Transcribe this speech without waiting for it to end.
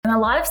And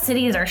a lot of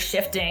cities are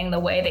shifting the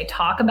way they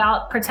talk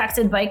about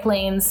protected bike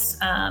lanes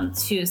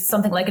to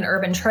something like an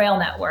urban trail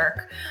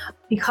network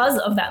because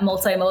of that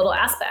multimodal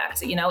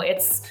aspect.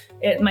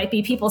 It might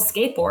be people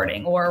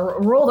skateboarding or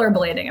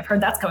rollerblading. I've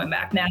heard that's coming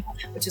back now,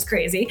 which is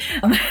crazy.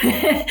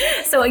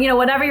 So,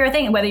 whatever you're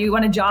thinking, whether you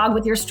want to jog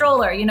with your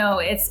stroller,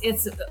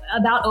 it's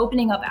about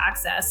opening up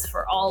access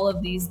for all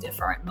of these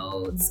different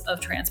modes of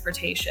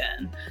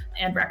transportation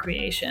and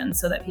recreation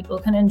so that people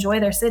can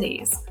enjoy their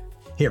cities.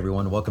 Hey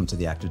everyone, welcome to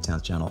the Active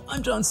Towns channel.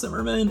 I'm John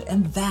Zimmerman,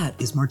 and that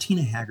is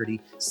Martina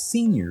Haggerty,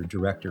 Senior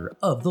Director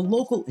of the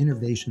Local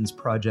Innovations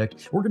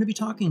Project. We're going to be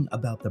talking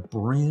about the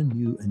brand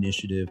new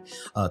initiative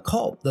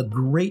called the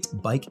Great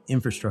Bike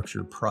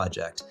Infrastructure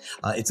Project.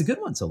 It's a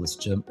good one, so let's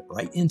jump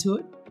right into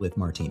it with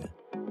Martina.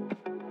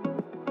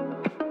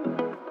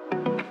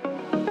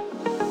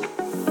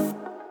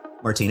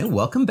 Martina,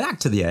 welcome back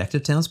to the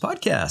Active Towns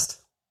podcast.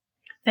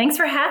 Thanks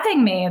for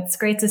having me. It's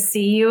great to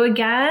see you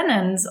again,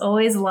 and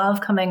always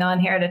love coming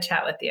on here to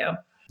chat with you.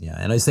 Yeah,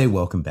 and I say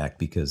welcome back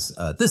because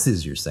this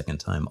is your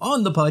second time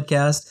on the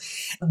podcast.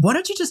 Why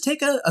don't you just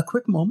take a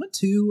quick moment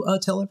to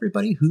tell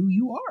everybody who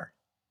you are?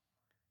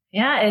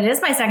 Yeah, it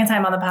is my second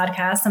time on the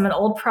podcast. I'm an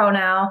old pro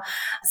now.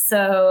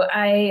 So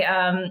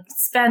I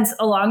spent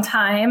a long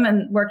time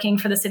and working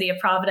for the city of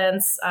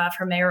Providence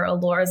for Mayor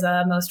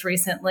Elorza, most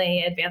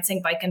recently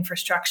advancing bike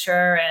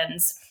infrastructure and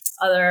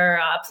other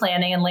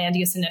planning and land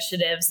use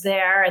initiatives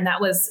there. And that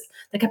was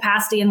the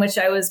capacity in which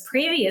I was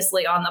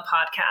previously on the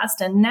podcast.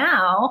 And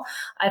now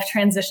I've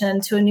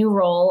transitioned to a new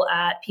role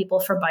at People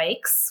for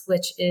Bikes,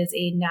 which is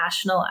a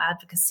national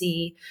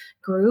advocacy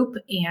group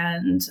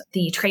and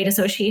the trade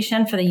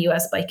association for the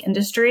U.S. bike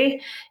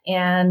industry.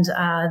 And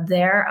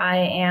there I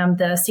am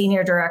the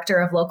senior director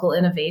of local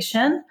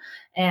innovation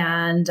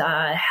and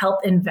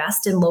help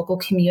invest in local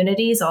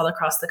communities all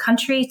across the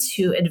country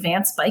to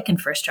advance bike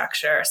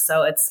infrastructure.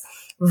 So it's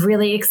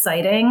really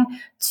exciting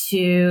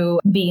to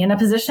be in a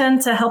position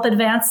to help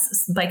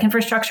advance bike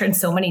infrastructure in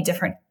so many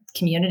different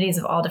communities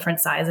of all different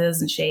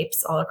sizes and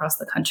shapes all across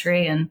the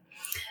country. And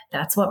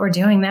that's what we're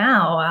doing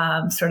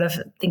now, sort of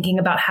thinking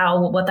about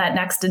what that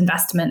next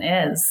investment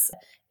is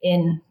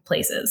in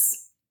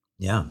places.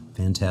 Yeah,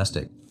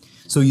 fantastic.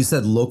 So you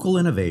said local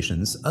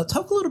innovations.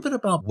 Talk a little bit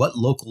about what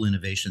local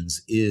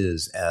innovations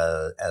is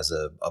as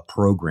a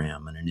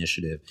program, an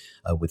initiative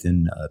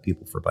within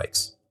People for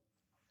Bikes.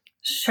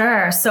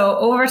 Sure. So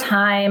over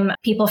time,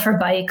 People for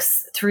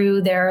Bikes,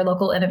 through their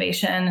local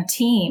innovation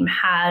team,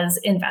 has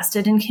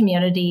invested in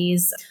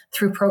communities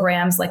through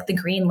programs like the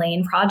Green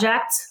Lane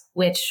Project,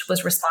 which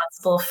was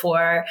responsible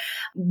for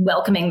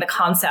welcoming the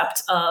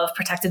concept of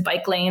protected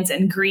bike lanes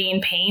and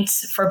green paint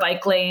for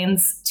bike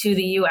lanes to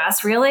the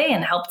U.S., really,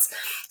 and helped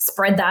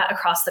spread that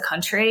across the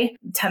country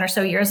 10 or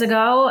so years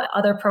ago.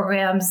 Other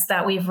programs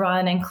that we've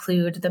run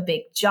include the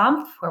Big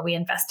Jump, where we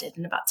invested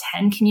in about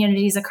 10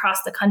 communities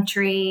across the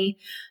country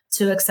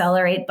to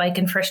accelerate bike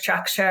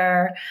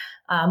infrastructure.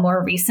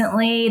 More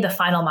recently, the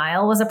Final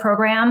Mile was a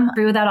program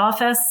through that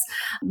office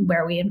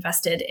where we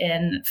invested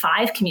in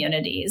 5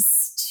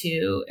 communities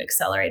to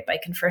accelerate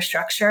bike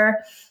infrastructure.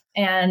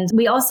 And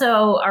we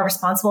also are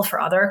responsible for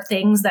other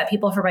things that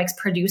People for Bikes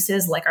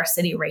produces, like our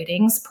city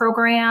ratings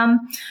program,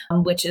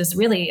 which is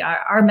really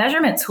our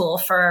measurement tool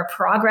for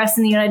progress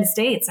in the United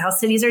States, how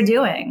cities are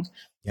doing.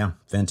 Yeah,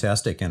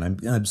 fantastic. And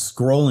I'm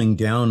scrolling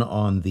down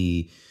on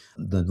the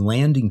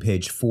landing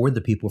page for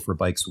the People for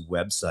Bikes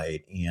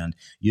website. And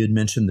you had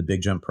mentioned the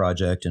Big Jump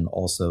project and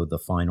also the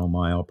Final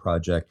Mile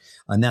project.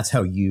 And that's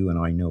how you and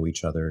I know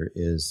each other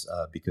is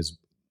because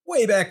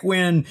way back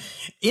when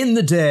in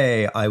the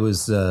day, I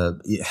was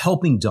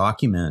helping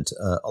document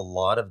a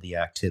lot of the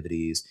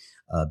activities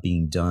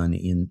being done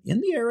in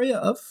the area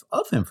of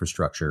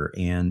infrastructure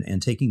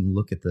and taking a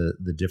look at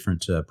the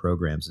different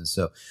programs. And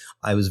so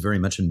I was very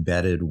much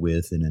embedded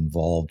with and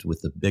involved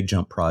with the Big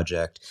Jump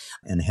project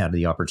and had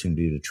the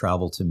opportunity to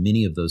travel to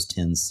many of those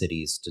 10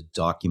 cities to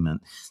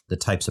document the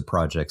types of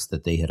projects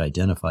that they had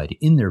identified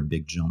in their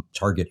Big Jump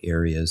target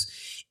areas.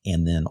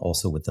 And then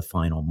also with the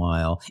Final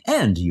Mile.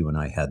 And you and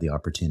I had the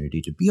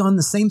opportunity to be on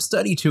the same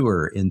study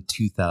tour in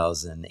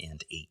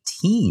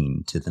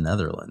 2018 to the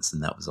Netherlands.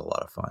 And that was a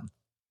lot of fun.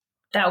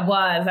 That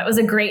was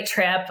a great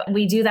trip.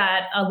 We do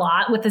that a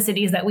lot with the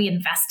cities that we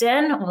invest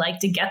in. We like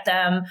to get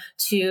them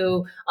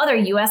to other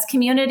U.S.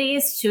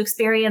 communities to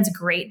experience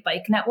great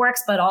bike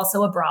networks, but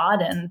also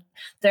abroad. And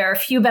there are a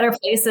few better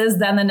places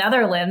than the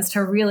Netherlands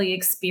to really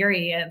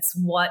experience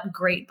what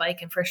great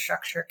bike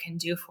infrastructure can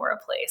do for a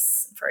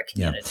place, for a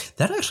community. Yeah.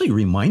 That actually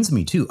reminds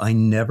me too, I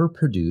never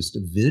produced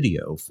a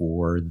video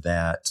for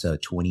that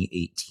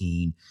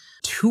 2018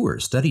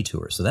 study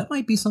tour. So that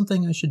might be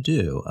something I should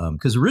do.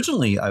 Because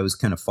originally I was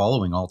kind of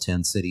following all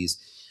 10 cities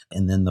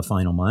and then the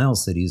Final Mile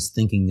cities,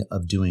 thinking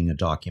of doing a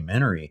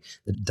documentary.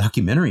 The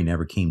documentary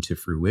never came to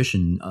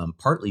fruition,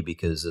 partly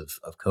because of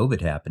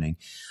COVID happening,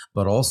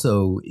 but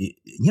also,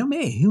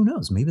 who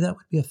knows? Maybe that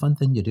would be a fun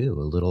thing to do,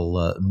 a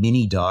little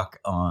mini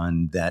doc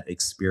on that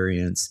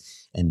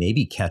experience and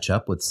maybe catch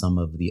up with some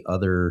of the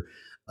other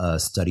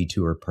study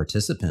tour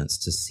participants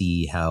to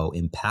see how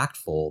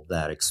impactful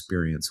that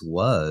experience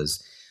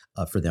was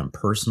for them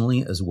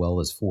personally as well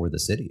as for the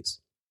cities.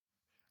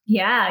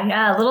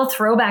 Yeah, a little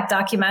throwback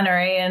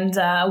documentary and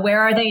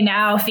Where Are They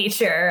Now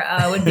feature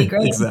would be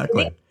great.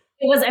 Exactly.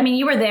 It was, I mean,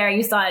 you were there,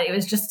 you saw it. It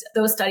was just,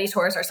 those study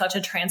tours are such a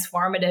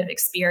transformative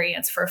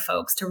experience for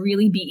folks to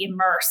really be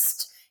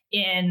immersed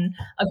in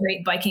a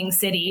great biking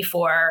city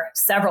for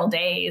several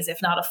days,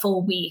 if not a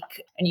full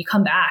week. And you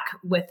come back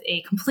with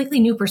a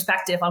completely new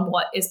perspective on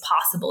what is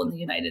possible in the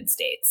United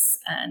States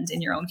and in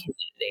your own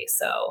community.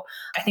 So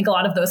I think a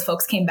lot of those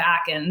folks came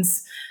back and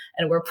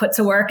were put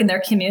to work in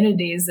their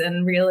communities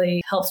and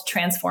really helped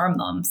transform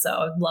them. So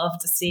I'd love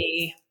to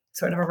see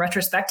sort of a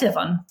retrospective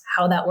on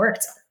how that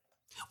worked.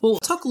 Well,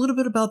 talk a little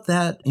bit about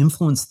that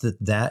influence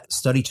that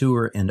study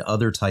tour and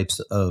other types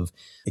of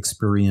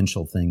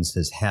experiential things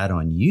has had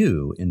on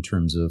you in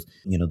terms of,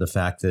 the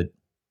fact that,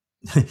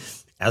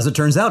 as it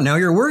turns out, now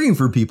you're working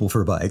for People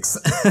for Bikes.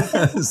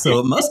 So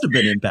it must have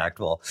been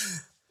impactful.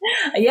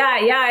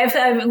 Yeah.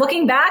 If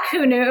looking back, who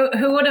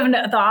would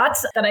have thought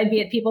that I'd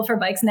be at People for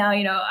Bikes now?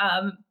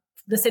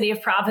 The city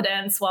of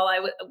Providence, while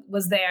I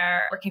was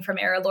there working for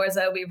Mayor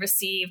Elorza, we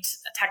received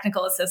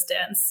technical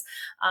assistance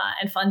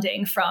and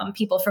funding from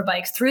People for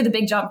Bikes through the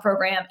Big Jump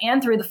program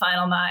and through the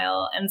Final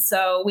Mile. And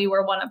so we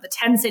were one of the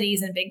 10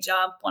 cities in Big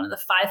Jump, one of the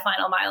 5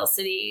 Final Mile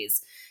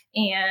cities.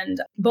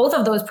 And both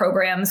of those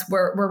programs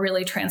were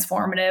really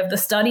transformative. The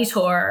study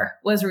tour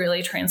was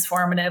really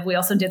transformative. We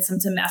also did some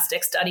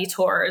domestic study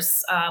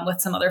tours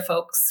with some other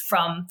folks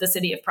from the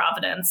city of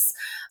Providence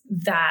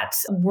that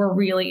were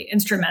really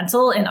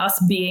instrumental in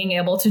us being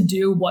able to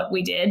do what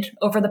we did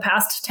over the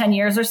past 10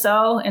 years or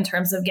so in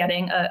terms of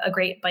getting a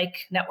great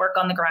bike network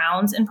on the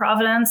ground in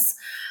Providence.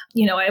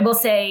 I will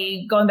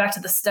say, going back to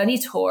the study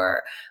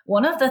tour,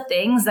 one of the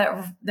things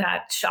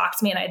that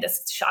shocked me, and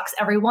this shocks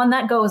everyone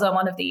that goes on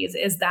one of these,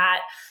 is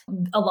that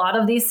a lot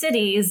of these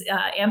cities,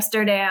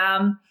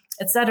 Amsterdam,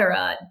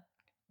 etc.,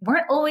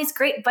 weren't always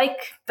great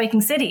biking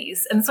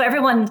cities. And so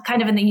everyone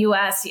kind of in the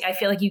US, I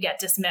feel like you get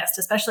dismissed,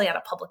 especially at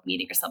a public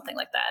meeting or something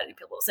like that.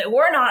 People will say,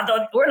 we're not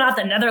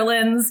the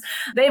Netherlands.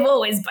 They've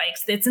always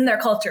biked. It's in their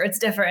culture. It's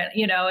different,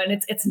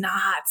 and it's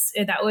not.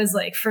 That was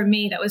like, for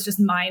me, that was just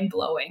mind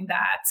blowing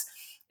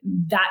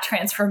that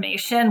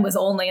transformation was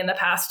only in the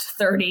past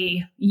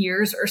 30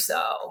 years or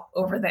so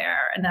over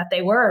there, and that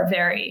they were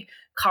very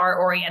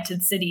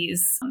car-oriented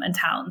cities and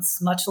towns,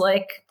 much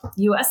like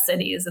US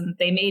cities. And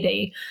they made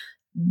a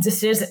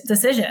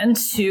decision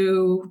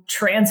to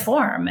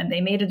transform, and they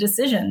made a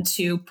decision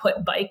to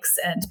put bikes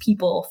and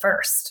people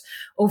first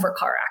over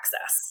car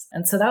access.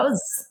 And so that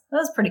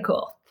was pretty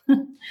cool.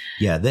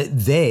 Yeah,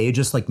 they,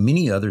 just like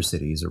many other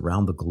cities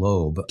around the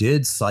globe,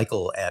 did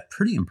cycle at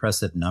pretty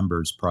impressive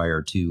numbers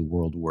prior to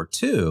World War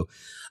II.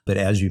 But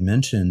as you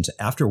mentioned,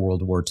 after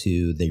World War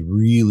II, they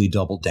really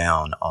doubled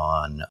down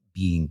on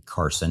being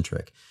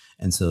car-centric.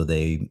 And so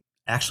they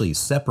actually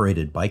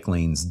separated bike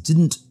lanes,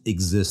 didn't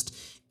exist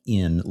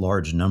in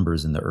large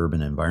numbers in the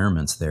urban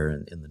environments there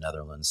in the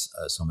Netherlands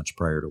so much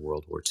prior to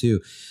World War II.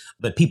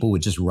 But people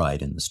would just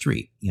ride in the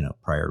street,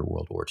 prior to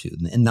World War II.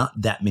 And not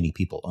that many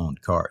people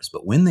owned cars.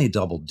 But when they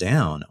doubled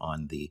down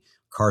on the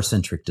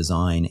car-centric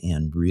design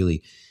and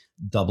really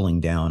doubling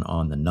down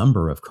on the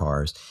number of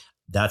cars,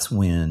 that's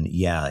when,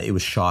 it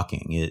was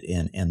shocking.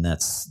 And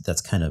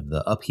that's kind of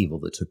the upheaval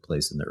that took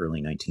place in the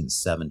early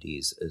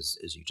 1970s,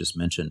 as you just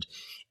mentioned.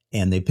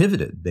 And they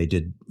pivoted. They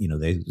did,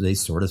 they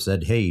sort of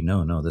said, hey,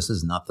 no, this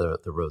is not the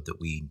road that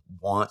we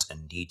want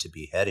and need to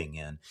be heading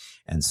in.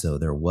 And so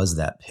there was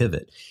that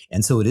pivot.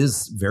 And so it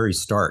is very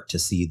stark to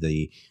see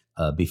the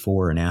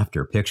before and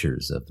after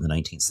pictures of the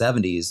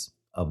 1970s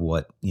of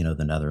what,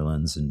 the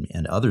Netherlands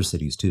and other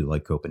cities too,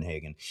 like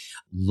Copenhagen,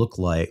 looked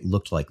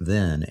like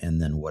then, and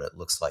then what it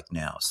looks like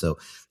now. So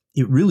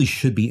it really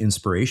should be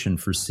inspiration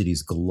for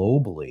cities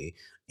globally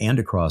and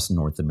across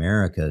North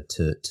America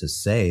to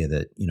say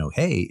that,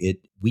 hey,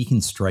 we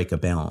can strike a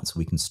balance.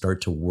 We can start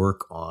to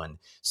work on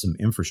some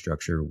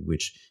infrastructure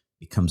which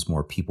becomes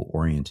more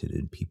people-oriented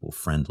and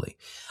people-friendly.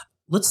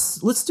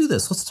 Let's do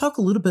this. Let's talk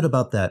a little bit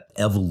about that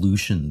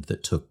evolution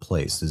that took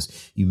place.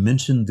 As you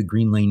mentioned, the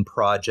Green Lane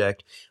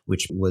Project,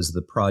 which was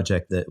the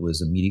project that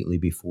was immediately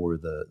before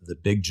the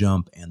Big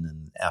Jump, and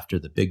then after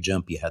the Big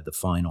Jump, you had the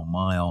Final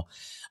Mile.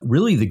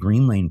 Really, the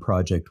Green Lane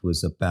Project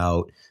was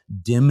about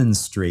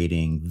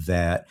demonstrating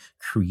that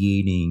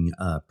creating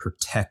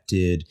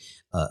protected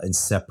and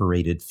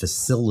separated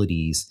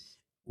facilities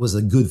was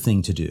a good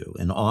thing to do.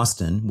 And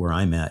Austin, where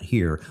I'm at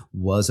here,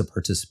 was a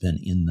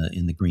participant in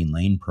the Green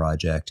Lane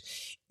Project,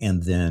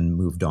 and then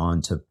moved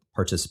on to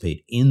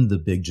participate in the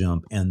Big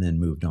Jump, and then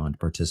moved on to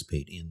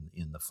participate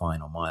in the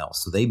Final Mile.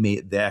 So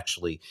they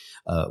actually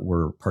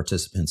were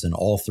participants in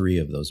all 3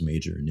 of those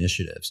major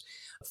initiatives.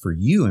 For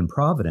you in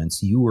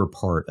Providence, you were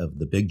part of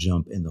the Big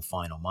Jump and the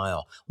Final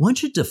Mile. Why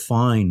don't you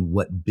define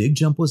what Big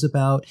Jump was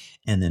about,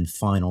 and then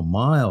Final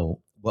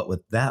Mile,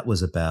 what that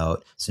was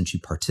about, since you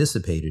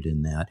participated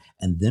in that,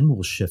 and then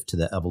we'll shift to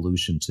the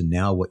evolution to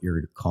now what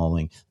you're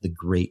calling the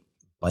Great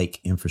Bike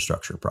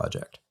Infrastructure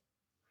Project.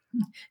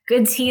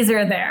 Good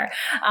teaser there.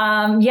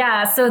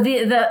 So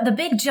the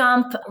big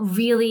jump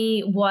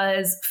really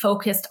was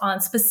focused on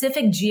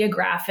specific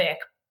geographic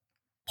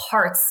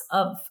parts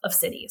of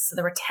cities. So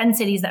there were 10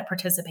 cities that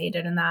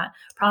participated in that.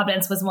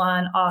 Providence was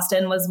one,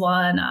 Austin was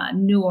one,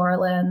 New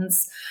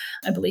Orleans,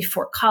 I believe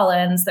Fort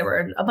Collins. There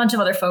were a bunch of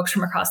other folks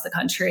from across the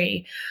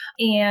country.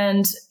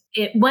 And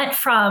it went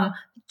from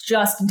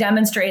just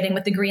demonstrating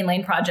with the Green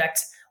Lane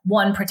Project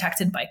one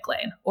protected bike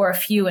lane or a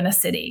few in a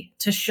city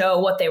to show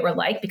what they were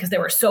like, because there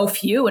were so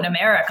few in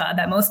America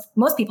that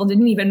most people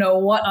didn't even know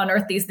what on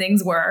earth these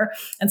things were.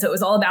 And so it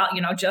was all about,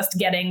 just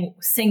getting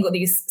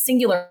these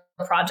singular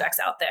projects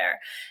out there.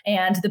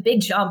 And the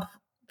big jump,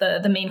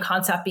 the main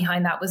concept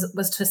behind that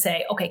was to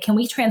say, okay, can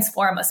we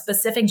transform a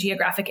specific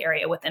geographic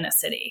area within a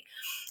city?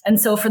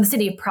 And so for the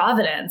city of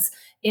Providence,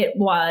 it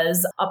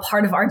was a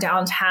part of our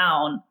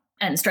downtown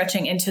and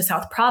stretching into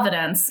South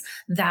Providence,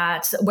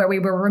 where we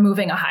were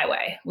removing a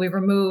highway. We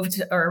removed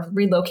or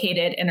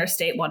relocated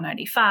Interstate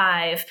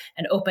 195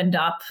 and opened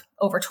up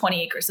over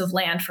 20 acres of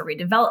land for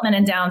redevelopment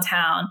in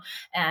downtown,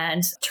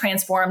 and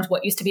transformed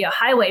what used to be a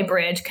highway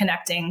bridge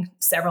connecting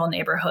several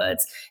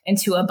neighborhoods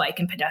into a bike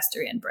and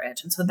pedestrian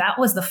bridge. And so that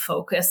was the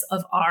focus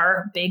of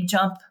our Big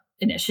Jump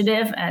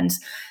initiative. And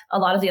a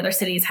lot of the other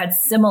cities had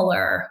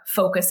similar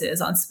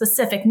focuses on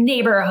specific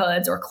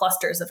neighborhoods or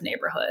clusters of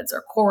neighborhoods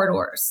or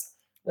corridors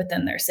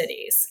within their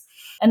cities.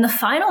 And the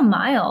Final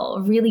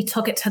Mile really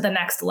took it to the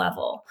next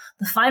level.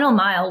 The Final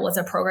Mile was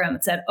a program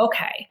that said,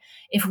 okay,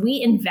 if we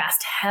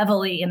invest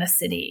heavily in a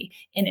city,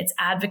 in its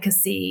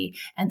advocacy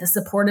and the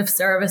supportive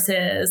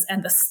services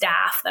and the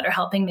staff that are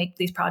helping make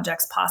these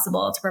projects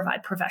possible to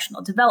provide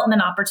professional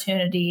development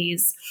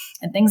opportunities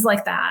and things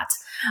like that,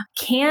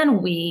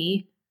 can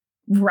we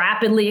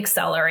rapidly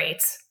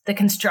accelerate the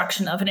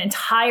construction of an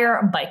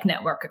entire bike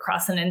network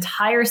across an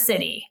entire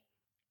city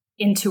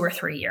in 2 or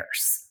 3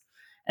 years?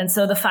 And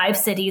so the 5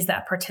 cities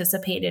that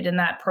participated in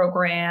that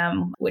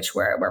program, which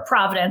were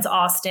Providence,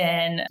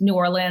 Austin, New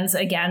Orleans,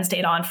 again,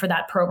 stayed on for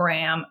that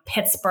program,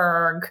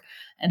 Pittsburgh,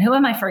 and who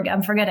am I forgetting?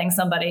 I'm forgetting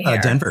somebody here.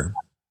 Denver.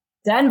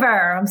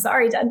 I'm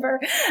sorry, Denver.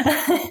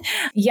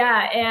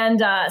 Yeah.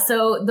 And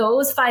so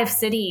those 5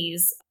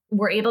 cities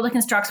were able to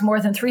construct more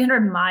than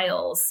 300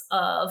 miles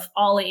of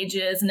all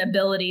ages and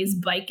abilities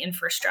bike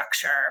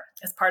infrastructure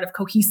as part of a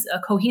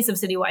cohesive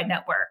citywide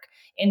network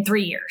in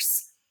 3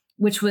 years.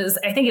 Which was,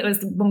 I think it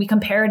was, when we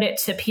compared it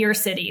to peer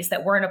cities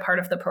that weren't a part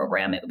of the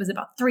program, it was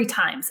about 3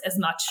 times as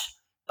much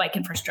bike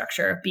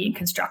infrastructure being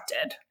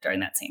constructed during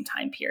that same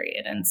time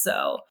period. And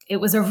so it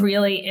was a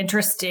really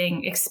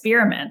interesting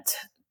experiment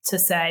to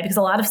say, because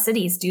a lot of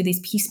cities do these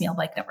piecemeal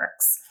bike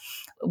networks,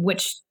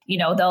 which,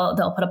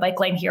 they'll put a bike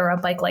lane here or a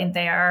bike lane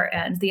there.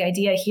 And the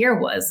idea here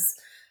was,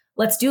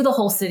 let's do the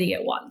whole city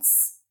at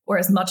once, or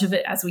as much of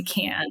it as we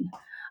can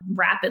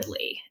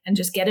rapidly, and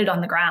just get it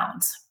on the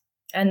ground.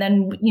 And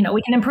then,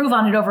 we can improve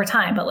on it over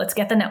time, but let's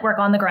get the network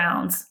on the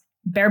ground,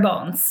 bare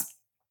bones,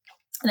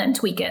 and then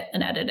tweak it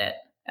and edit it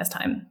as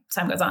time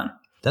goes on.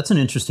 That's an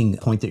interesting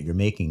point that you're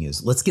making,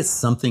 is let's get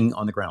something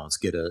on the ground. Let's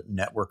get a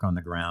network on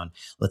the ground.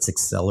 Let's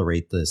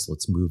accelerate this.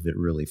 Let's move it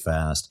really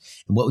fast.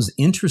 And what was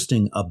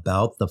interesting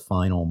about the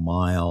Final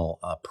Mile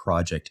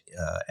project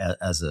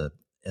as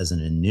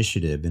an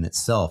initiative in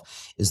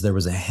itself is there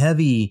was a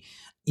heavy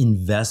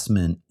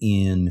investment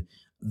in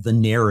the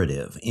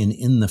narrative,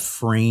 in the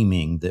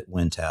framing that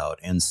went out.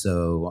 And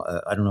so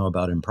I don't know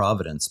about in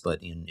Providence, but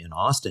in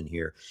Austin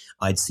here,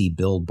 I'd see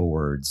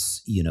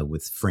billboards,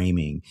 with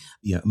framing,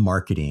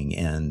 marketing,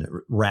 and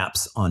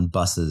wraps on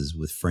buses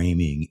with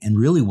framing. And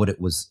really what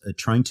it was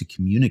trying to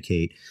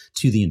communicate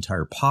to the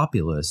entire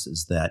populace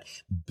is that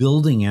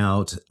building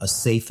out a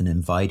safe and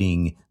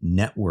inviting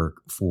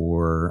network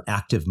for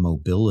active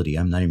mobility,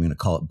 I'm not even going to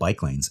call it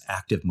bike lanes,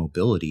 active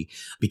mobility,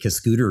 because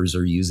scooters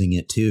are using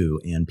it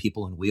too, and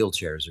people in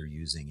wheelchairs are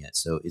using it.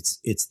 So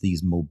it's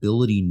these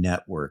mobility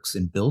networks,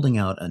 and building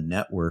out a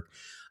network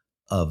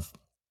of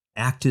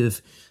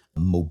active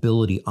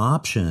mobility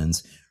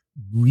options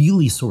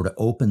really sort of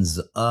opens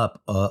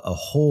up a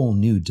whole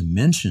new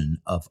dimension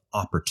of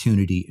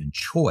opportunity and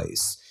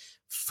choice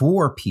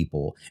for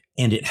people,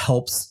 and it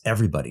helps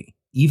everybody.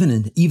 Even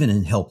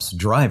it helps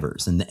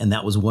drivers, and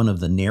that was one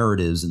of the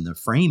narratives and the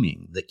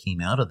framing that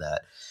came out of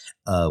that.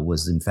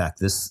 Was in fact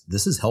this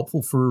is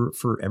helpful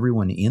for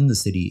everyone in the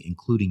city,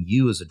 including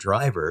you as a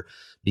driver,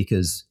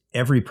 because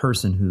every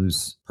person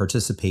who's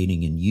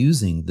participating in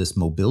using this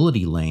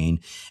mobility lane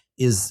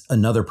is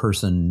another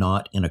person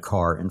not in a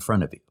car in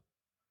front of you.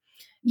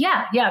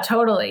 Yeah,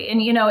 totally.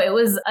 And, it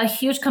was a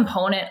huge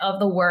component of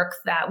the work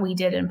that we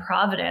did in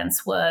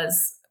Providence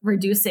was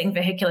reducing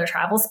vehicular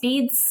travel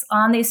speeds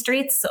on these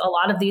streets. So a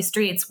lot of these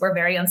streets were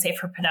very unsafe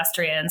for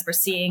pedestrians. We're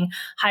seeing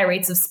high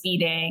rates of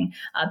speeding.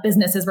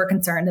 Businesses were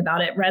concerned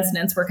about it.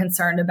 Residents were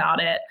concerned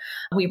about it.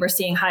 We were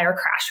seeing higher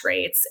crash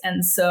rates.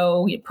 And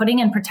so putting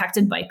in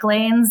protected bike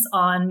lanes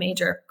on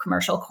major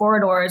commercial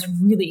corridors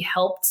really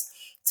helped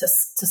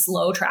to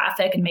slow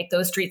traffic and make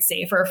those streets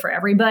safer for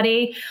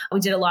everybody. We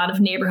did a lot of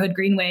neighborhood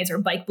greenways or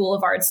bike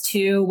boulevards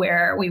too,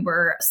 where we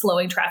were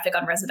slowing traffic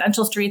on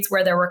residential streets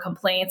where there were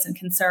complaints and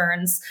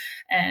concerns.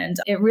 And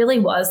it really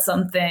was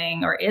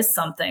something, or is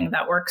something,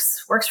 that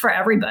works for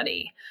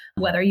everybody,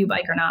 whether you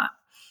bike or not.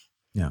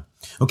 Yeah.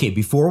 Okay.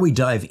 Before we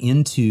dive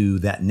into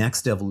that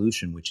next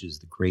evolution, which is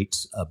the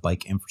Great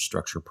Bike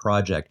Infrastructure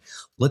Project,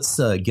 let's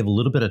give a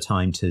little bit of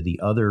time to the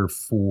other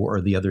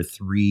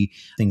three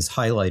things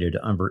highlighted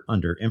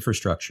under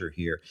infrastructure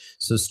here.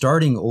 So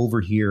starting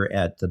over here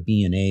at the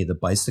B&A, the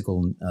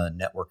Bicycle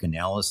Network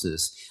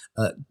Analysis,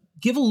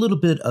 give a little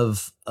bit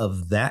of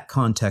that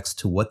context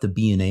to what the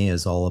B&A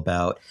is all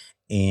about.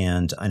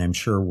 And I'm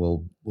sure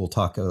we'll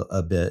talk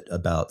a bit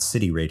about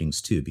city ratings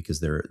too,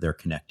 because they're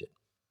connected.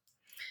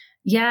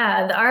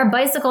 Yeah, our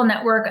bicycle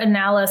network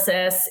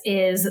analysis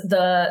is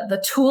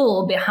the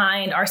tool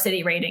behind our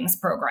city ratings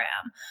program.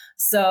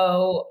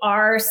 So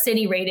our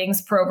city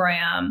ratings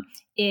program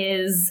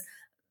is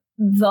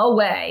the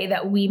way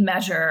that we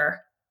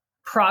measure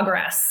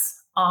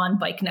progress on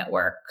bike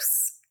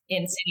networks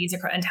in cities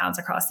and towns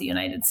across the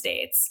United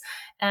States.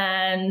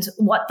 And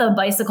what the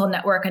bicycle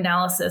network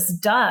analysis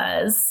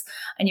does,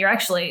 and you're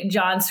actually,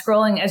 John, as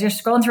you're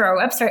scrolling through our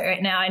website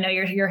right now, I know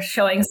you're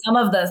showing some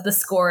of the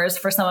scores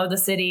for some of the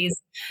cities.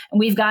 And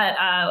we've got,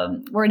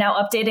 we're now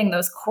updating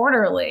those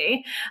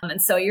quarterly.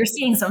 And so you're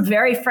seeing some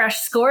very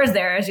fresh scores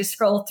there as you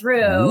scroll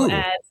through. Ooh,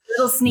 and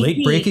little sneak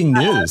late breaking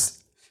news.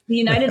 The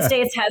United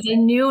States has a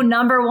new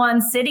number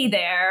one city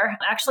there.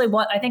 Actually,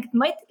 what I think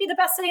might be the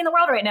best city in the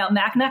world right now,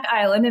 Mackinac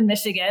Island in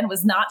Michigan,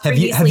 was not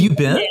previously. Have you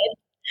been?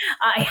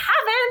 I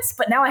haven't,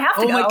 but now I have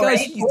to go. Oh my gosh,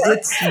 right?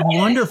 It's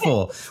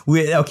wonderful.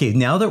 Okay,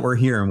 now that we're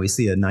here and we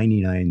see a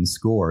 99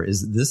 score,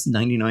 is this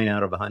 99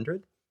 out of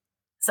 100?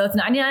 So it's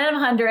 99 out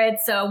of 100.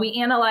 So we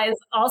analyze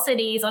all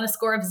cities on a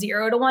score of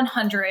 0 to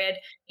 100,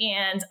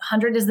 and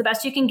 100 is the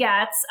best you can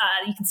get.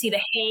 You can see The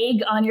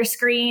Hague on your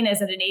screen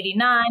is at an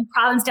 89.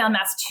 Provincetown,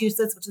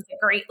 Massachusetts, which is a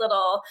great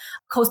little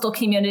coastal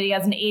community,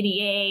 has an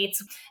 88.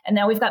 And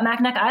now we've got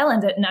Mackinac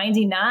Island at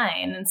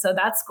 99. And so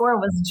that score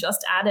was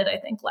just added, I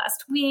think,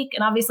 last week.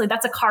 And obviously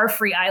that's a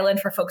car-free island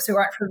for folks who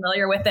aren't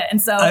familiar with it.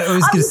 And so I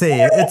was going to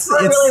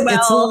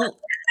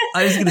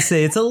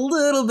say, it's a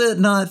little bit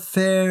not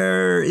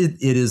fair. It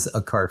is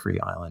a car-free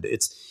island.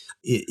 It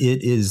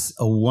is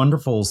a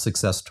wonderful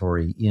success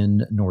story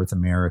in North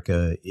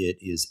America. It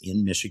is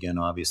in Michigan,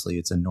 obviously.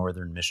 It's in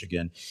northern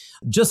Michigan,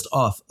 just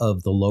off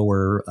of the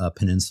lower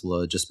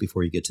peninsula, just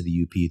before you get to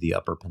the UP, the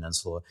upper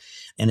peninsula.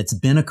 And it's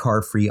been a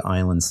car-free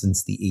island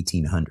since the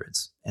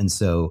 1800s. And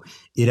so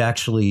it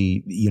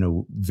actually,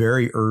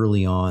 very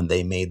early on,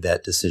 they made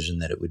that decision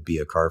that it would be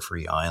a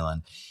car-free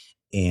island.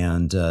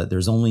 And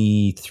there's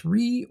only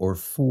 3 or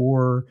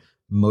 4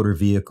 motor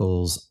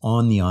vehicles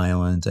on the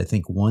island. I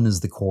think one is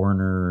the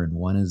coroner and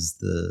one is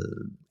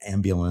the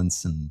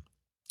ambulance.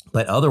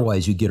 But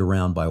otherwise, you get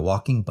around by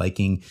walking,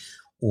 biking,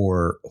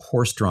 or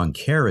horse-drawn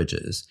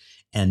carriages.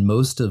 And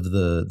most of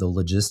the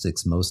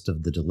logistics, most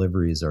of the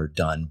deliveries are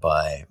done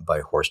by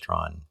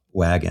horse-drawn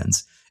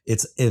wagons.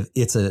 It's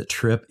a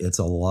trip. It's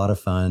a lot of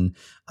fun.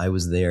 I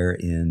was there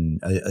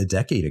a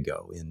decade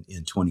ago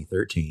in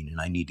 2013,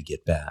 and I need to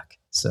get back.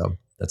 So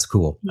that's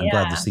cool. I'm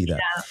glad to see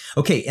that. Yeah.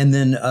 Okay. And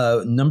then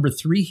number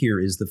 3 here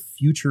is the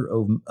future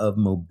of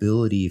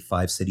mobility,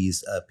 5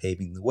 cities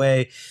paving the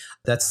way.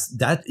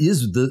 That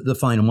is the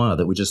final mile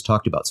that we just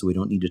talked about. So we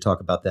don't need to talk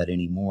about that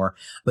anymore.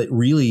 But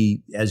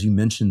really, as you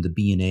mentioned, the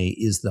B&A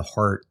is the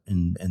heart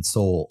and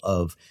soul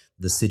of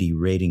the city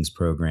ratings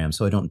program.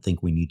 So I don't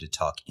think we need to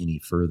talk any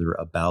further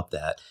about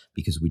that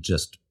because we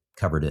just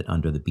covered it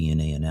under the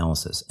B&A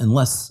analysis,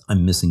 unless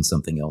I'm missing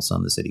something else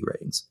on the city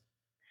ratings.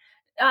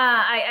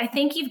 I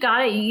think you've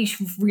got it. You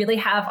should really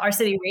have our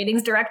city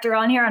ratings director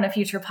on here on a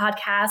future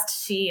podcast.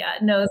 She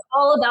knows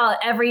all about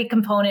every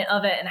component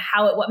of it and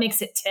what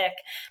makes it tick,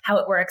 how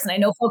it works. And I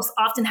know folks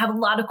often have a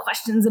lot of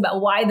questions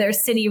about why their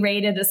city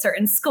rated a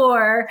certain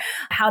score,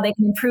 how they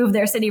can improve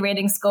their city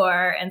rating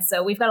score. And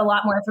so we've got a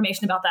lot more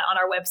information about that on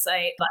our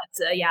website. But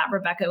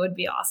Rebecca would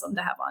be awesome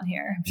to have on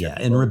here. Yeah,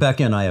 and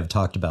Rebecca and I have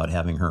talked about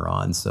having her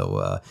on.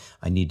 So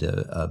I need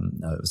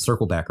to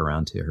circle back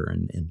around to her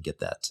and get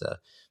that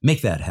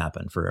make that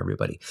happen for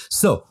everybody.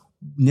 So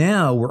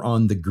now we're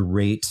on the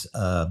Great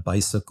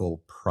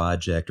Bicycle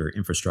Project or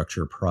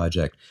Infrastructure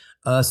Project.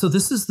 So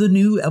this is the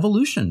new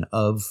evolution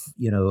of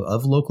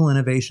local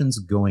innovations,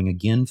 going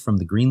again from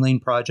the Green Lane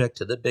Project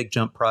to the Big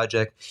Jump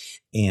Project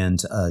and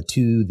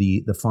to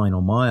the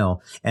Final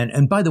Mile.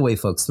 And by the way,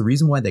 folks, the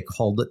reason why they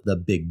called it the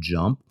Big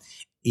Jump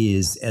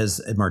is, as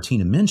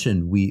Martina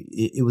mentioned,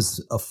 it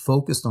was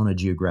focused on a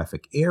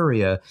geographic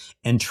area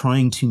and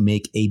trying to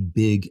make a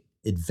big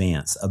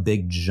advance, a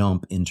big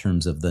jump in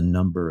terms of the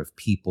number of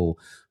people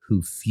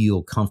who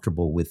feel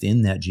comfortable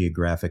within that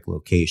geographic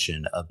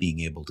location of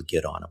being able to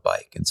get on a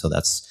bike. And so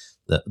that's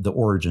the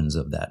origins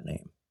of that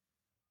name.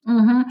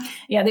 Mm-hmm.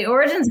 Yeah, the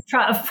origins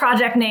of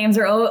project names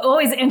are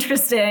always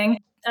interesting.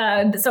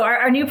 So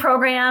our new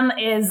program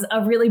is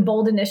a really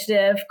bold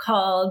initiative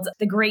called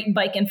the Great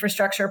Bike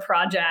Infrastructure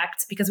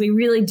Project, because we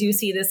really do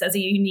see this as a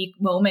unique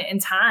moment in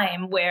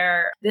time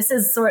where this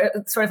is sort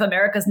of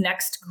America's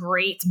next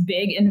great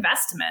big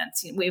investment.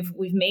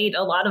 We've made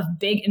a lot of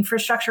big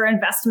infrastructure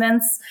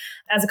investments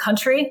as a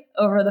country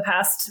over the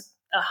past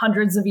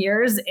hundreds of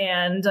years,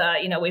 and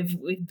we've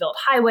built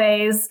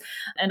highways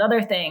and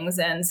other things.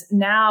 And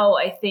now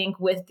I think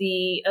with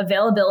the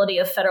availability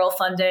of federal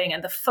funding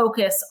and the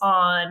focus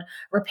on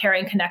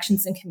repairing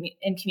connections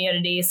in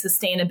communities,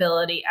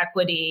 sustainability,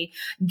 equity,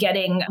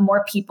 getting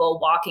more people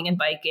walking and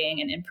biking,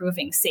 and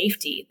improving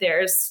safety,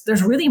 there's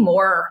really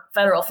more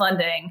federal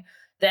funding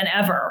than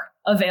ever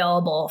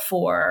available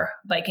for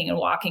biking and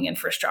walking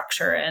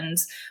infrastructure. And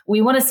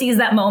we want to seize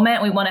that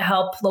moment. We want to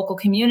help local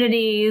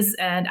communities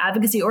and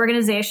advocacy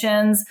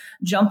organizations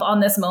jump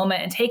on this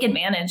moment and take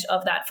advantage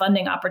of that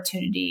funding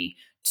opportunity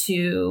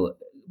to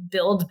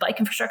build bike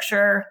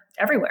infrastructure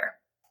everywhere.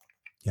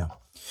 Yeah.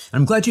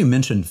 I'm glad you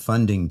mentioned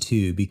funding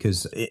too,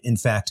 because in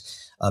fact,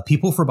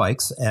 People for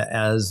Bikes,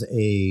 as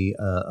a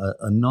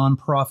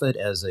nonprofit,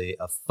 as a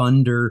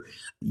funder,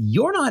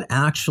 you're not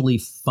actually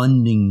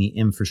funding the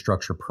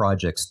infrastructure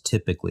projects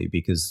typically,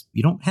 because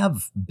you don't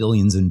have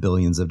billions and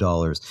billions of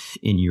dollars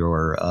in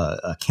your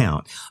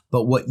account.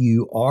 But what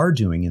you are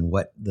doing, and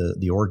what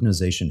the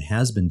organization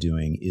has been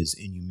doing, is,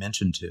 and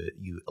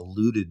you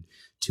alluded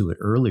to it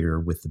earlier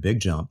with the Big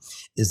Jump,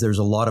 is there's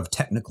a lot of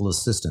technical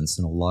assistance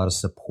and a lot of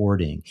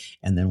supporting.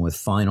 And then with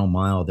Final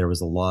Mile, there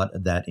was a lot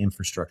of that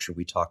infrastructure.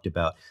 We talked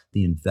about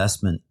the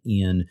investment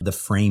in the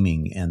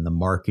framing and the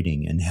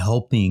marketing and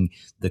helping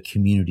the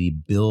community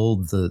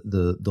build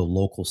the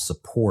local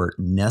support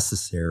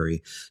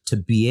necessary to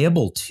be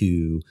able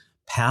to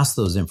pass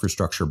those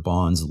infrastructure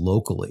bonds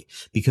locally.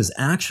 Because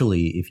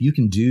actually, if you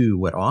can do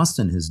what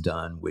Austin has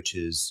done, which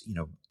is,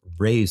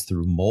 raised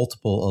through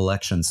multiple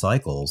election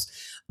cycles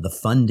the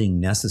funding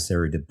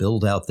necessary to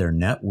build out their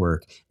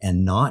network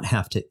and not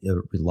have to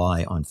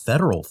rely on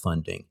federal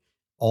funding,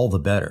 all the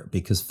better,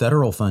 because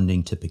federal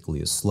funding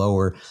typically is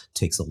slower,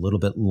 takes a little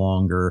bit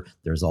longer.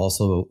 There's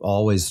also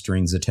always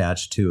strings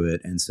attached to it.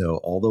 And so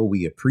although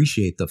we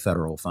appreciate the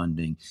federal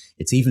funding,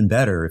 it's even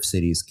better if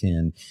cities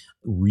can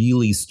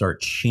really start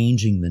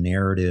changing the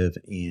narrative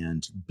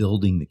and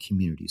building the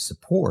community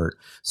support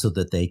so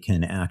that they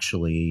can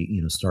actually,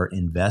 start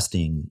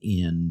investing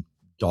in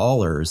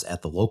dollars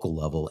at the local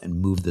level and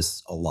move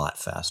this a lot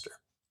faster.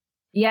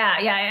 Yeah.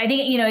 I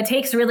think, it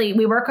takes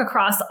we work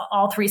across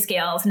all three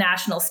scales,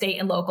 national, state,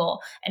 and local,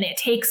 and it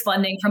takes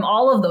funding from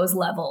all of those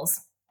levels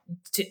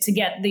to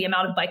get the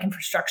amount of bike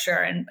infrastructure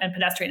and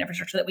pedestrian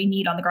infrastructure that we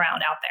need on the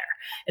ground out there.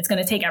 It's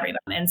going to take everybody.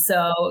 And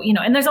so,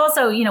 and there's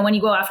also, when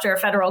you go after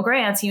federal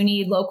grants, you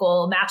need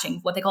local matching,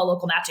 what they call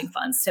local matching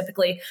funds.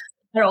 Typically,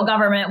 federal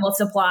government will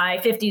supply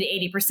 50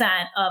 to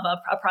 80% of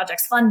a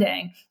project's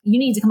funding. You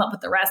need to come up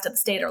with the rest at the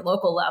state or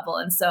local level.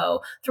 And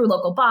so through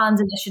local bonds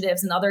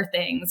initiatives and other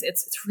things,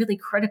 it's really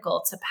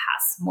critical to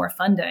pass more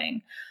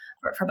funding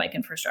for bike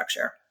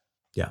infrastructure.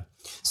 Yeah.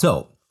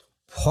 So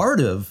part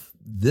of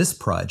this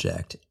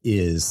project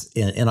is,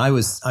 and I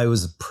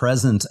was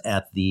present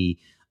at the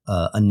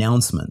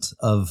announcement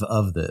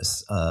of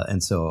this,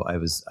 and so I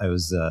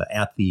was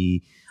at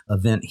the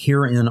event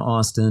here in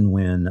Austin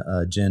when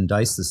Jen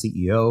Dice, the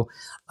CEO,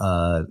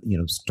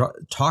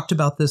 talked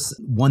about this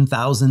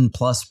 1,000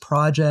 plus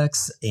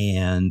projects,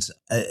 and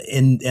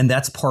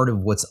that's part of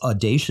what's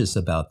audacious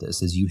about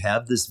this is you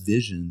have this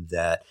vision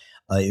that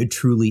it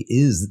truly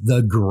is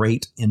the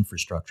great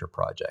infrastructure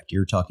project.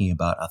 You're talking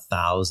about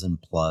 1,000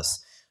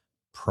 plus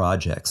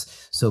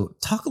projects. So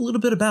talk a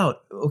little bit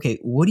about, okay,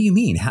 what do you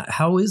mean?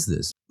 How is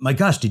this? My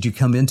gosh, did you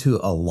come into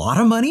a lot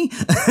of money?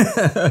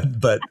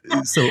 But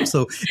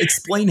so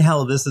explain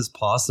how this is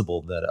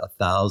possible that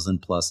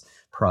 1,000 plus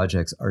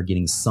projects are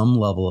getting some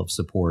level of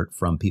support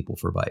from People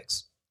for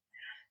Bikes.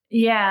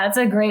 Yeah, it's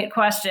a great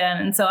question.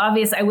 And so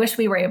obviously, I wish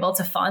we were able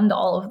to fund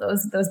all of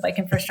those bike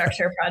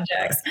infrastructure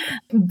projects.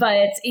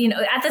 But,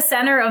 at the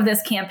center of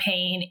this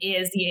campaign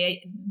is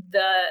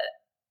the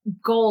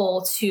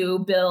goal to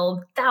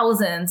build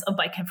thousands of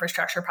bike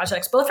infrastructure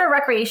projects, both for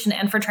recreation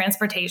and for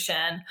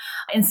transportation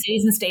in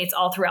cities and states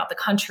all throughout the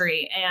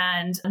country.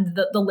 And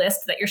the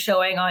list that you're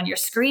showing on your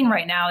screen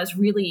right now is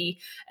really,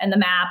 and the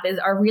map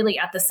are really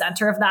at the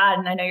center of that.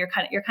 And I know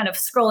you're kind of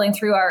scrolling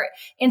through our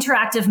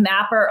interactive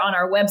mapper on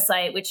our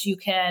website, which you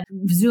can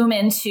zoom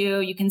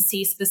into. You can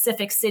see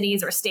specific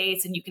cities or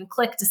states, and you can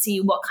click to see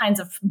what kinds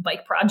of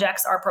bike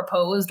projects are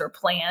proposed or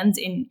planned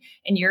in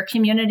your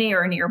community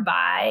or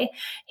nearby.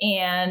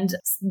 And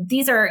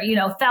these are,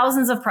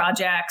 thousands of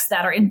projects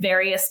that are in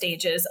various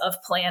stages of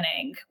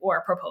planning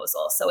or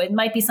proposal. So it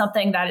might be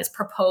something that is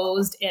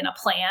proposed in a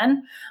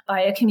plan by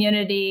a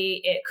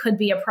community. It could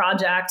be a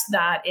project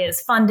that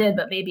is funded,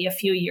 but maybe a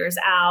few years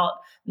out.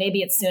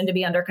 Maybe it's soon to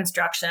be under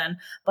construction.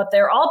 But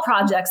they're all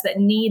projects that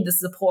need the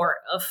support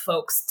of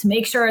folks to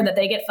make sure that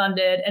they get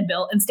funded and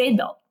built and stay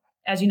built.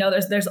 As you know,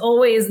 there's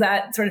always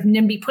that sort of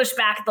NIMBY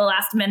pushback at the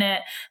last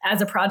minute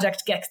as a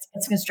project gets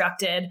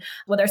constructed,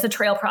 whether it's a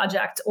trail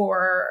project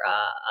or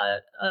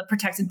a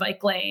protected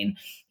bike lane.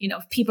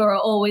 People are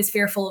always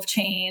fearful of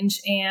change,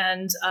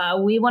 and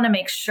we want to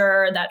make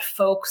sure that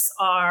folks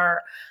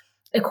are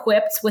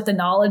equipped with the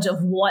knowledge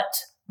of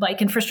what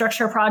bike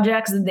infrastructure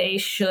projects they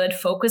should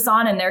focus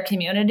on in their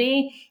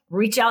community.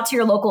 Reach out to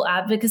your local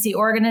advocacy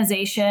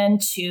organization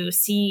to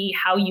see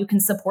how you can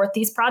support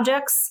these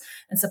projects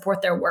and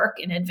support their work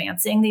in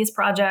advancing these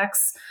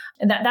projects.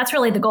 And that's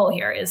really the goal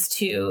here, is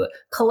to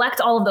collect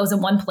all of those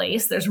in one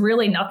place. There's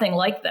really nothing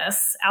like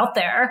this out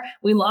there.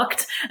 We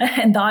looked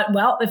and thought,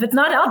 well, if it's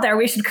not out there,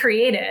 we should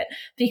create it,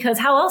 because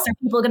how else are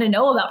people going to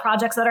know about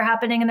projects that are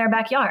happening in their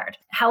backyard?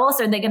 How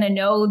else are they going to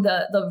know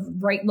the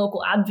right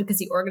local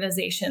advocacy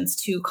organizations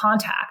to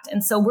contact?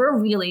 And so we're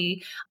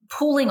really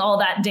pooling all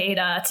that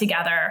data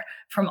together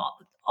from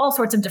all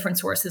sorts of different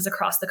sources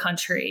across the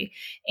country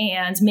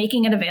and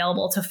making it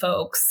available to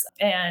folks.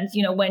 And,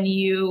 when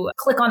you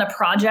click on a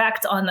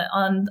project on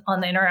the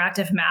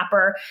interactive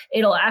mapper,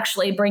 it'll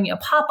actually bring you a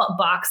pop-up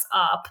box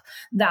up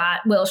that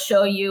will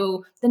show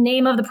you the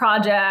name of the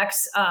project,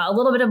 a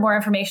little bit of more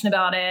information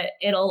about it.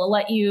 It'll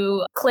let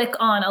you click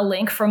on a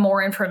link for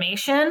more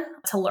information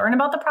to learn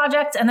about the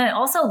project. And then it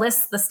also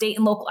lists the state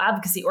and local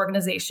advocacy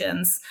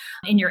organizations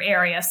in your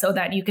area so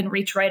that you can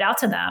reach right out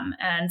to them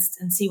and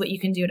see what you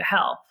can do to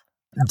help.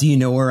 Do you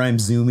know where I'm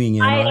zooming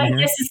in on here?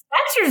 I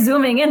suspect you're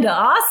zooming into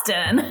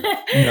Austin.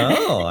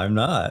 No, I'm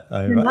not.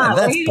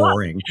 That's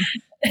boring.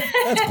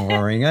 That's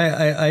boring.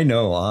 I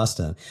know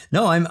Austin.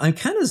 No, I'm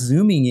kind of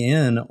zooming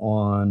in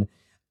on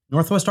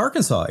Northwest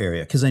Arkansas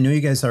area, because I know you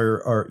guys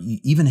you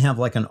even have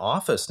like an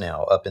office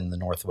now up in the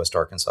Northwest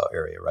Arkansas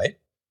area, right?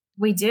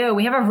 We do.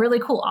 We have a really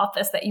cool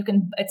office that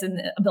it's in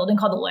a building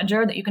called the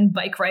Ledger that you can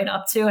bike right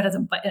up to. It has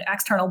an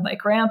external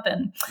bike ramp.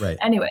 And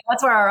Anyway,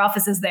 that's where our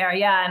office is there.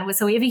 Yeah. And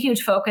so we have a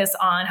huge focus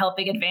on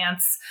helping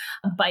advance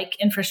bike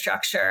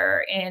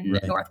infrastructure in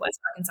Northwest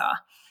Arkansas.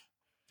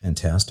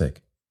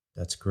 Fantastic.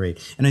 That's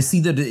great. And I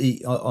see that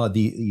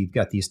you've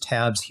got these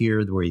tabs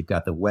here where you've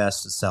got the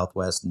West, the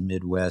Southwest, and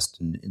Midwest,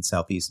 and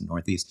Southeast and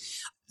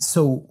Northeast.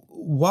 So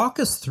walk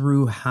us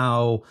through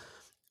how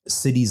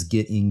cities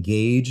get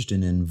engaged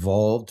and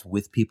involved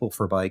with People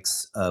for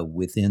Bikes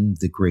within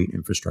the Great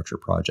Infrastructure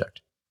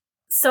Project.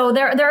 So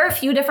there are a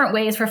few different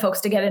ways for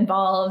folks to get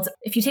involved.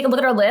 If you take a look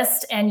at our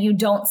list and you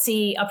don't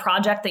see a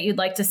project that you'd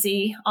like to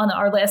see on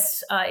our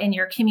list in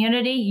your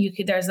community,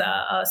 there's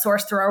a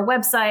source through our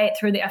website,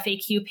 through the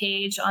FAQ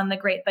page on the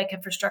Great Bike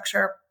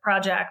Infrastructure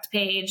Project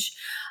page,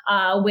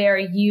 where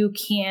you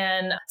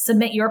can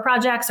submit your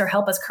projects or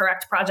help us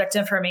correct project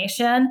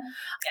information.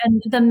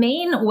 And the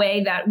main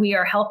way that we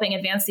are helping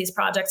advance these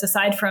projects,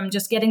 aside from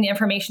just getting the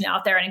information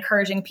out there and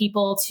encouraging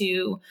people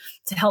to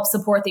help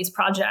support these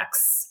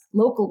projects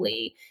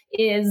locally,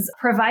 is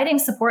providing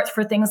support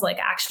for things like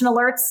action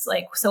alerts.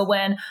 So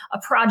when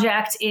a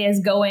project is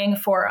going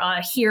for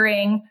a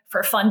hearing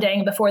for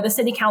funding before the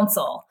city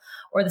council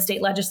or the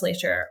state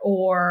legislature,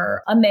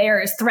 or a mayor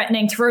is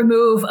threatening to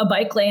remove a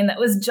bike lane that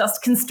was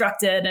just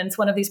constructed and it's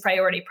one of these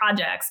priority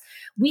projects,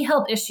 we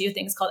help issue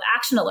things called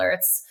action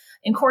alerts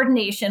in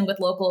coordination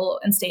with local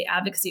and state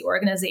advocacy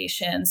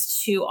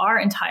organizations to our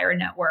entire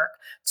network,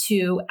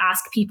 to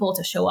ask people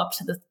to show up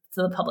to the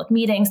public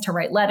meetings, to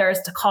write letters,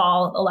 to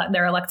call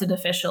their elected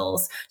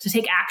officials, to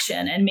take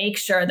action and make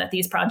sure that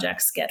these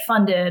projects get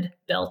funded,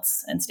 built,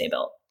 and stay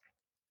built.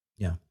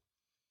 Yeah.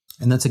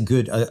 And that's a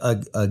good, y'all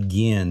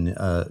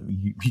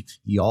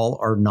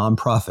are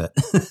nonprofit.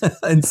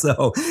 And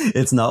so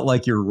it's not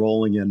like you're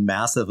rolling in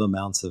massive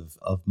amounts of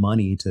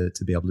money to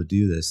be able to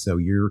do this. So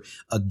you're,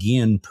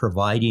 again,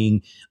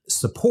 providing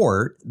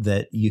support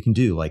that you can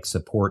do, like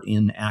support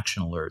in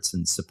action alerts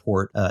and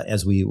support,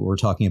 as we were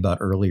talking about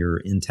earlier,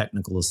 in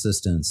technical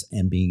assistance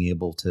and being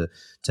able to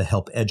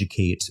help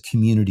educate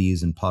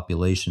communities and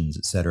populations,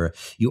 et cetera.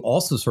 You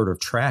also sort of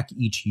track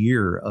each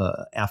year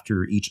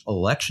after each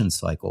election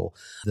cycle,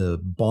 the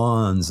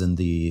bonds and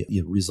the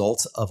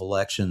results of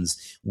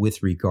elections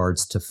with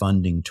regards to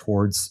funding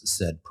towards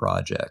said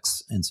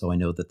projects. And so I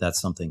know that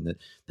that's something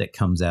that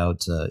comes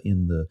out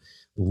in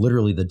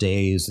literally the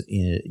days,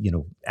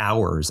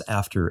 hours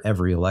after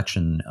every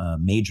election,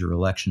 major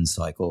election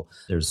cycle.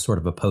 There's sort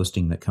of a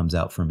posting that comes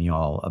out from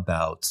y'all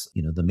about,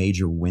 the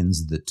major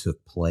wins that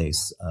took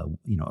place,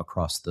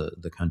 across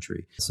the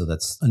country. So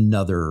that's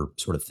another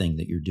sort of thing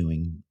that you're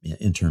doing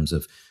in terms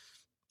of,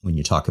 when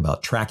you talk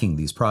about tracking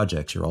these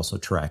projects, you're also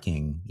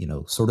tracking,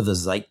 sort of the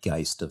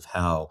zeitgeist of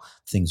how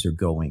things are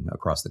going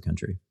across the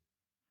country.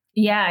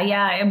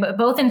 Yeah.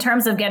 Both in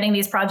terms of getting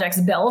these projects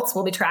built,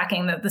 we'll be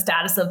tracking the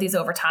status of these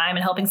over time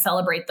and helping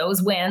celebrate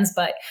those wins.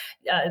 But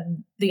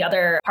the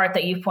other part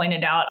that you've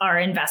pointed out are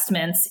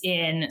investments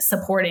in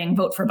supporting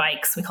Vote for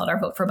Bikes. We call it our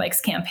Vote for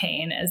Bikes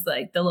campaign, as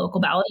like the local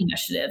ballot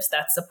initiatives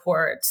that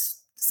support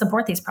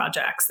support these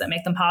projects that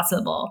make them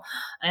possible.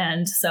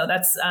 And so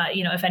that's,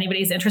 if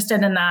anybody's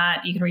interested in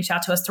that, you can reach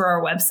out to us through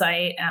our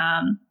website.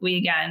 We,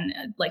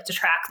 again, like to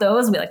track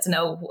those. We like to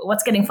know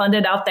what's getting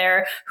funded out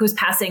there, who's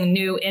passing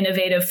new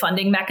innovative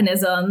funding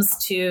mechanisms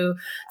to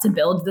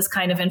build this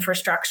kind of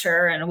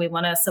infrastructure. And we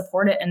want to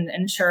support it and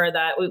ensure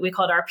that we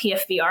call it our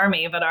PFB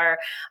Army, but our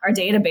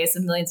database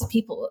of millions of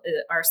people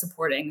are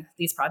supporting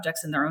these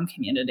projects in their own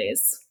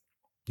communities.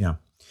 Yeah.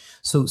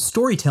 So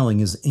storytelling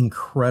is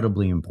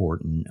incredibly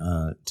important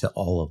to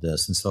all of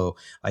this. And so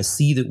I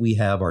see that we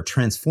have our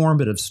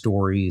transformative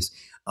stories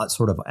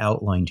sort of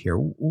outlined here.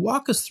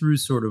 Walk us through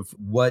sort of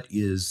what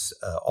is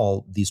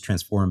all these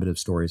transformative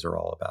stories are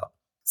all about.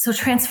 So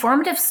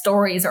transformative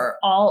stories are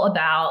all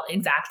about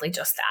exactly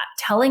just that,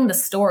 telling the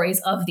stories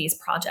of these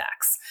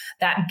projects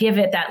that give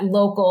it that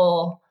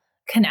local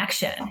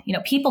connection.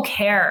 People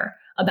care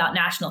about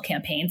national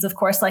campaigns, of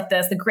course, like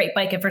this, the Great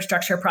Bike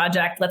Infrastructure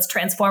Project, let's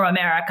transform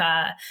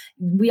America.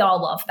 We all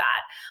love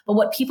that. But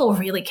what people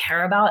really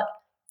care about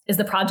is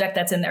the project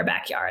that's in their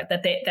backyard,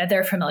 that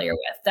they're familiar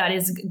with, that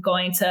is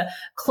going to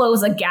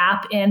close a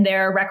gap in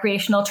their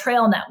recreational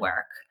trail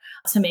network,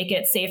 to make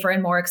it safer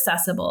and more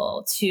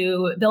accessible,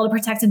 to build a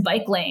protected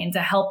bike lane to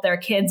help their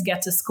kids get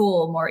to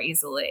school more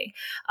easily.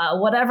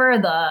 Whatever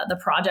the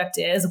project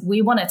is,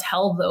 we want to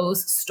tell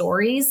those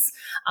stories.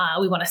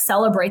 We want to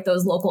celebrate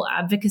those local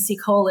advocacy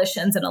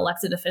coalitions and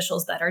elected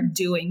officials that are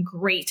doing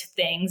great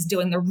things,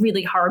 doing the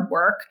really hard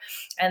work.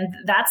 And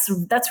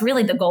that's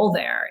really the goal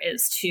there,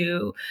 is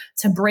to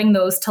bring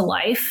those to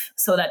life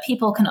so that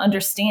people can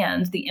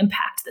understand the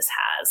impact this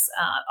has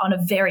on a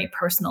very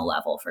personal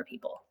level for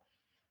people.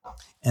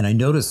 And I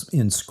notice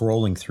in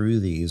scrolling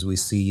through these, we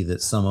see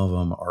that some of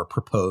them are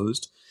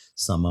proposed,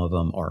 some of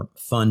them are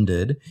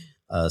funded,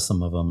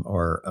 some of them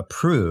are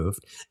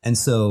approved. And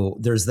so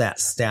there's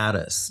that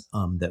status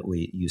that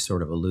you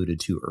sort of alluded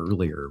to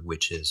earlier,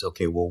 which is,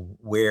 okay, well,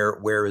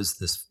 where is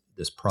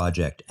this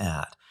project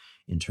at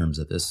in terms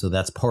of this? So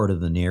that's part of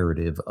the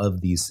narrative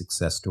of these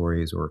success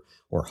stories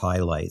or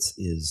highlights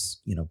is,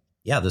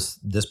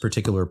 this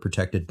particular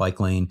protected bike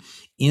lane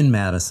in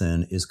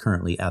Madison is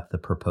currently at the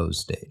proposed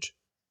stage.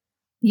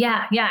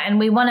 Yeah. And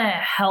we want to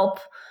help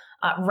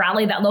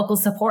rally that local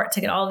support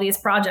to get all these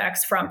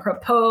projects from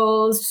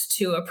proposed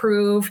to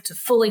approved to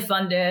fully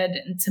funded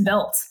and to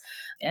built.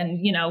 And,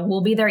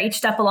 we'll be there each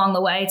step along the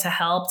way to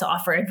help, to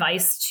offer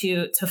advice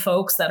to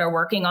folks that are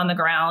working on the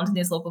ground in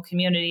these local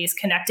communities,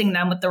 connecting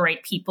them with the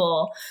right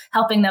people,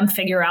 helping them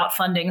figure out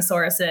funding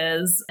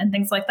sources and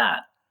things like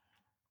that.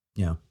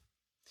 Yeah.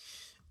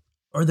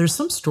 Are there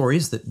some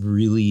stories that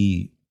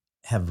really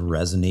have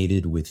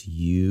resonated with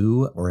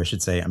you? Or I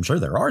should say, I'm sure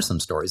there are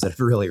some stories that have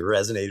really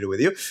resonated with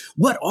you.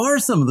 What are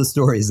some of the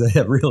stories that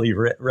have really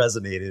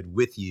resonated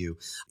with you,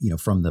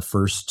 from the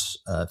first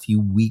few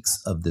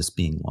weeks of this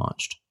being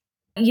launched?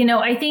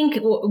 I think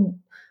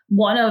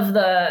one of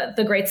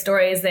the great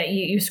stories that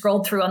you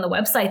scrolled through on the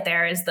website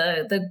there is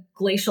the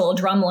Glacial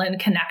Drumlin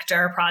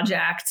Connector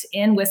project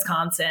in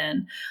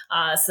Wisconsin.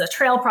 It's a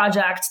trail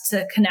project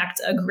to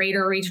connect a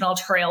greater regional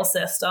trail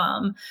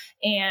system.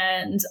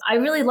 And I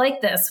really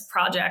like this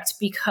project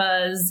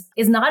because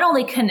it's not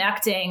only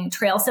connecting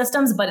trail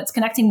systems, but it's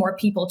connecting more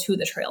people to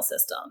the trail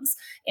systems.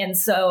 And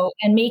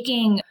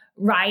making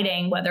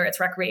riding, whether it's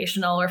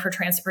recreational or for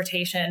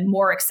transportation,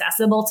 more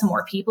accessible to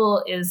more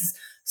people is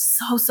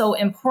so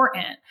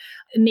important.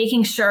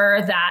 Making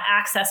sure that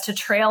access to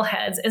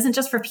trailheads isn't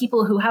just for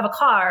people who have a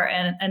car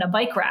and a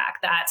bike rack,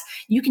 that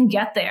you can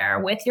get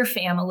there with your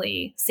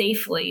family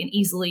safely and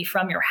easily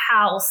from your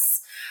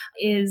house,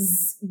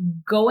 is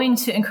going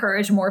to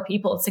encourage more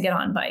people to get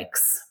on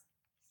bikes.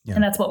 Yeah.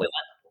 And that's what we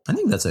want. I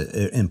think that's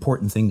an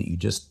important thing that you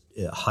just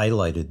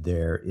highlighted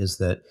there, is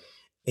that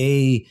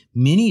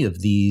many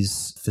of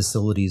these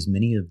facilities,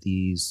 many of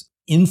these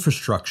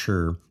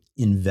infrastructure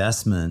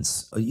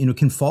investments,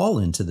 can fall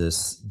into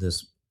this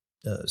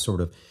sort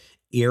of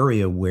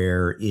area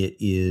where it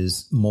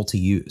is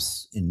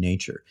multi-use in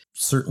nature.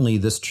 Certainly,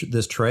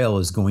 this trail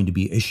is going to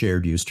be a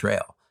shared use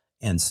trail,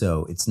 and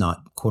so it's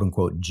not "quote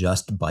unquote"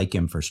 just bike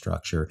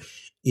infrastructure.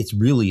 It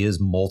really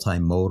is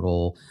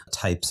multimodal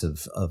types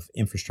of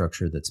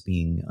infrastructure that's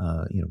being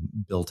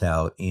built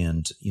out,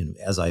 and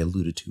as I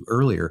alluded to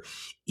earlier,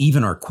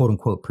 even our "quote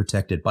unquote"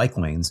 protected bike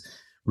lanes.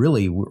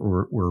 Really,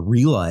 we're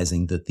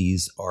realizing that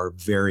these are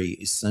very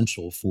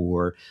essential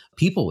for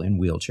people in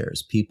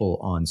wheelchairs, people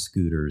on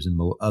scooters and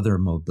other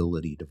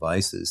mobility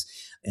devices.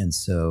 And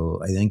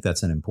so I think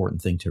that's an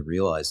important thing to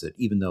realize, that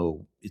even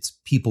though it's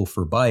People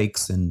for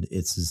Bikes and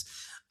it's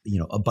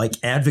a bike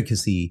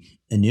advocacy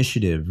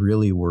initiative,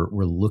 really we're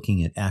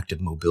looking at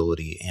active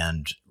mobility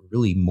and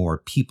really more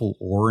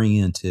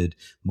people-oriented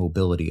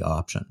mobility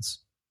options.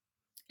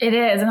 It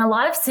is. And a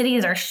lot of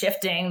cities are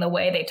shifting the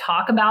way they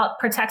talk about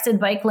protected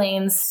bike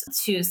lanes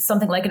to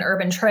something like an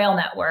urban trail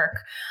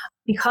network.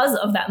 because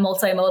of that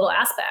multimodal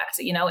aspect.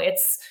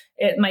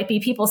 It might be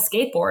people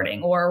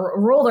skateboarding or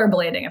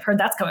rollerblading. I've heard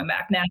that's coming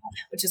back now,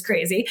 which is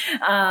crazy.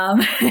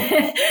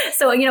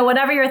 So,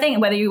 whatever you're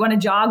thinking, whether you want to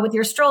jog with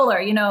your stroller,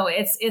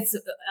 it's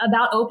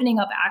about opening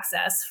up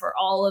access for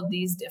all of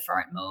these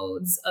different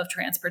modes of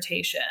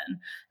transportation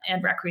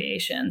and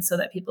recreation so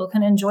that people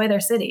can enjoy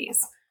their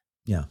cities.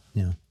 Yeah.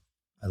 Yeah.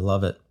 I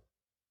love it.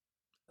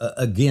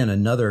 Again,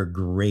 another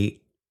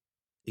great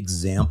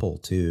example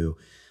too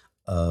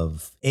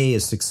of a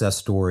success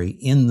story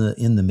in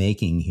the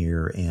making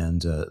here,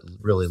 and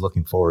really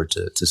looking forward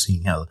to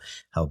seeing how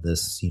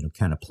this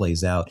kind of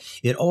plays out.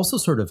 It also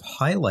sort of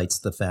highlights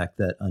the fact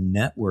that a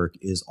network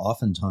is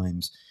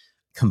oftentimes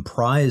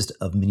comprised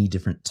of many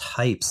different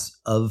types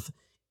of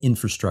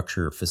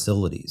infrastructure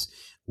facilities.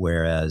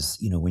 Whereas,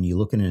 when you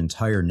look at an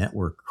entire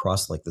network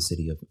across like the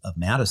city of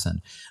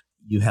Madison,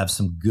 you have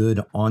some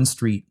good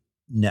on-street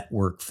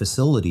network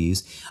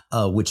facilities,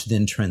 which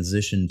then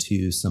transition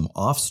to some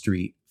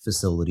off-street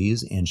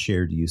facilities and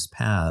shared use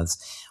paths,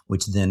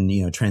 which then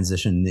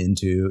transition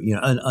into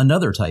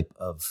another type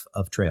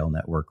of trail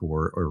network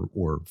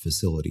or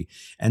facility.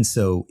 And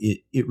so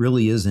it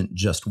really isn't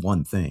just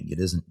one thing. It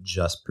isn't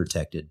just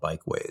protected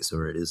bikeways,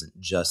 or it isn't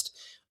just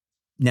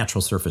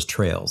natural surface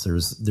trails.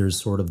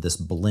 There's sort of this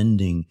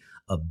blending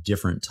of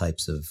different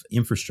types of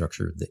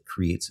infrastructure that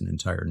creates an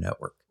entire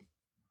network.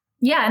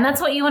 Yeah, and that's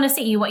what you want to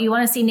see. You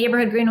want to see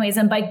neighborhood greenways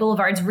and bike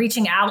boulevards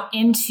reaching out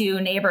into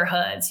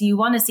neighborhoods. You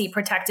want to see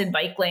protected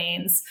bike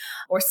lanes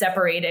or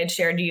separated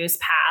shared use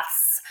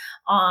paths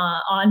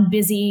on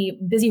busy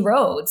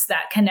roads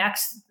that connect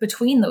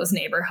between those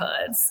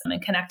neighborhoods and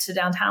connect to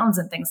downtowns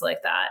and things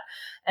like that.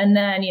 And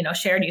then,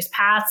 shared use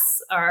paths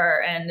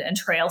and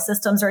trail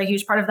systems are a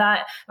huge part of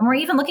that. And we're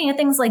even looking at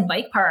things like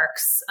bike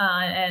parks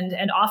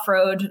and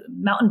off-road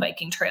mountain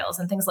biking trails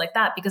and things like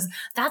that, because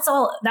that's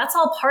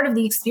all part of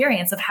the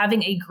experience of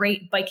having a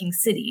great biking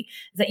city,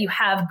 that you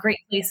have great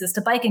places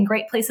to bike and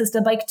great places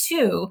to bike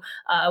to,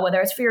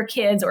 whether it's for your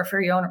kids or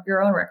for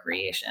your own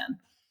recreation.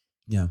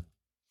 Yeah.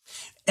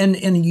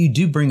 And you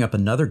do bring up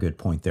another good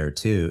point there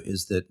too,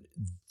 is that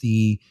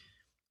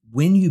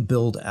when you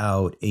build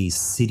out a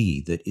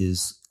city that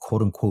is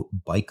quote unquote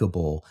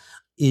bikeable,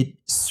 it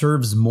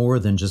serves more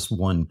than just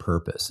one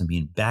purpose. I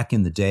mean, back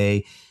in the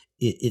day,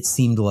 it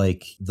seemed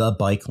like the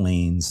bike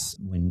lanes,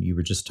 when you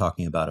were just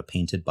talking about a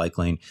painted bike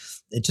lane,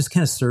 it just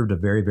kind of served a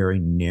very, very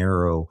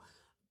narrow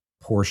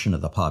portion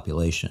of the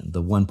population,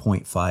 the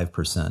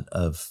 1.5%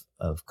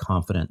 of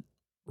confident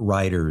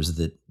riders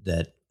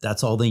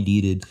that's all they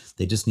needed.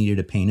 They just needed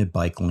a painted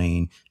bike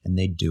lane and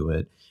they'd do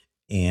it.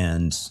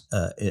 And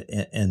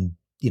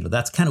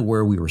that's kind of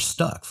where we were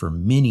stuck for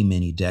many,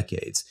 many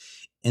decades.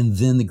 And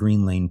then the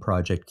Green Lane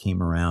Project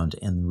came around,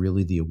 and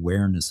really the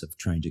awareness of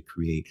trying to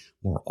create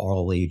more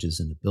all ages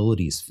and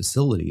abilities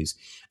facilities.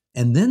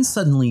 And then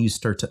suddenly you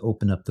start to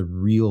open up the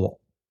real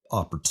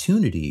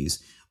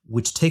opportunities,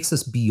 which takes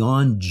us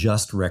beyond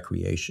just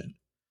recreation.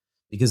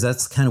 Because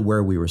that's kind of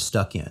where we were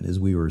stuck in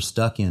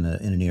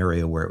an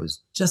area where it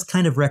was just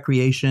kind of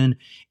recreation,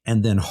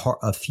 and then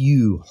a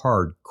few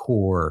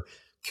hardcore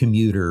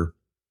commuter,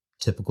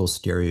 typical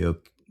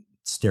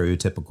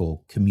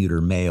stereotypical commuter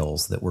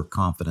males that were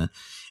confident,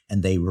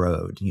 and they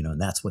rode,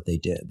 and that's what they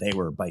did. They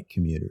were bike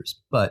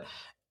commuters. But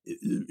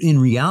in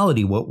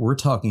reality, what we're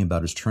talking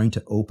about is trying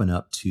to open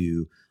up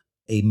to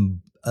a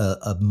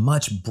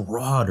much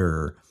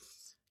broader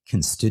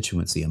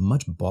constituency, a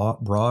much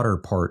broader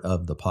part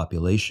of the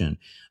population.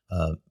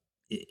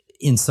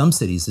 In some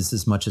cities, it's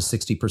as much as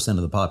 60%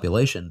 of the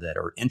population that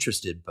are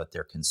interested, but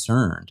they're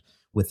concerned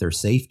with their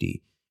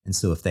safety. And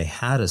so if they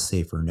had a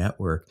safer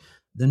network,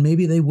 then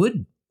maybe they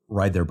would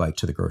ride their bike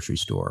to the grocery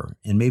store,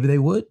 and maybe they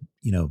would,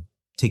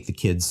 take the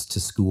kids to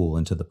school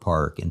and to the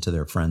park and to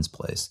their friend's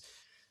place.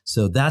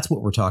 So that's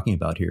what we're talking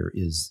about here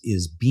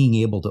is being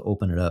able to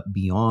open it up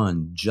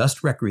beyond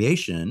just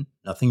recreation.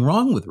 Nothing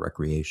wrong with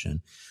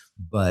recreation,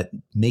 but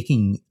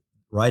making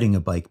riding a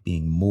bike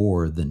being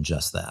more than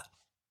just that.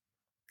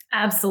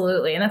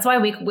 Absolutely. And that's why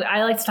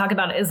I like to talk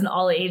about it as an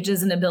all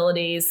ages and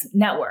abilities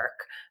network.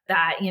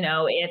 That,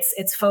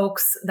 it's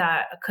folks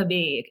that could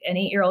be an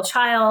 8-year-old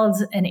child,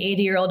 an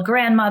 80-year-old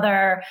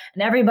grandmother,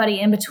 and everybody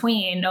in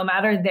between, no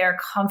matter their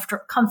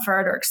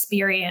comfort or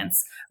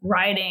experience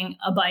riding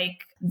a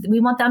bike. We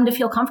want them to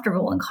feel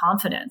comfortable and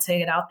confident to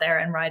get out there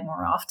and ride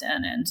more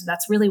often. And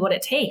that's really what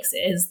it takes,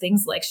 is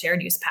things like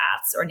shared use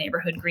paths or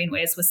neighborhood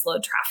greenways with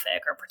slowed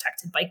traffic or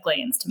protected bike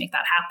lanes to make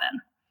that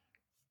happen.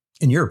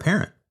 And you're a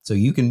parent, so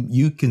you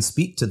can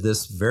speak to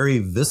this very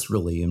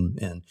viscerally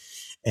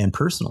and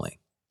personally.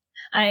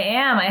 I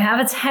am. I have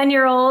a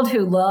 10-year-old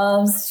who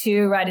loves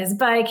to ride his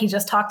bike. He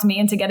just talked me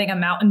into getting a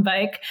mountain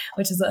bike,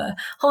 which is a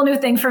whole new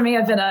thing for me.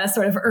 I've been a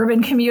sort of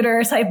urban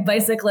commuter type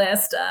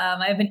bicyclist.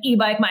 I have an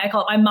e-bike. I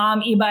call it my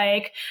mom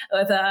e-bike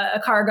with a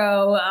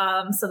cargo,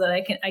 so that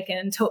I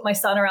can tote my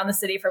son around the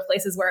city for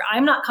places where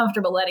I'm not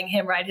comfortable letting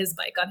him ride his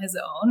bike on his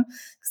own.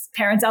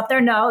 Parents out there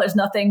know there's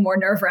nothing more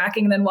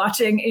nerve-wracking than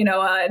watching,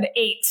 an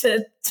 8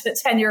 to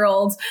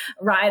 10-year-old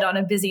ride on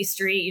a busy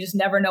street. You just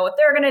never know what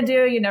they're going to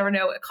do. You never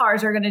know what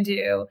cars are going to do.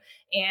 do.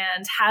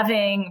 And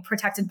having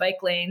protected bike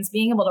lanes,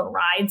 being able to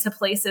ride to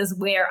places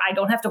where I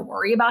don't have to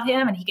worry about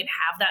him and he can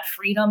have that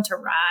freedom to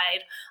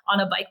ride on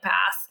a bike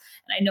path,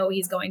 and I know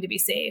he's going to be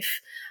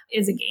safe,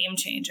 is a game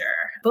changer,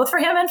 both for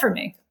him and for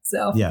me.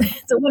 So yeah,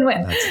 it's a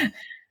win-win.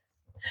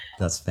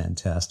 That's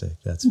fantastic.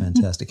 That's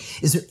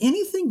fantastic. Is there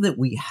anything that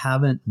we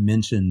haven't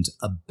mentioned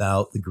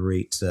about the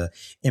great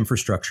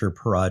infrastructure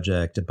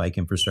project, a bike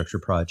infrastructure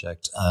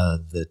project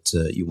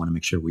that you want to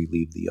make sure we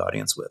leave the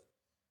audience with?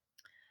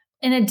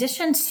 In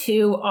addition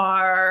to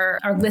our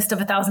list of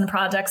 1,000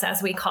 projects,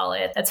 as we call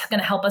it, that's going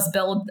to help us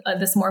build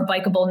this more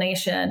bikeable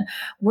nation,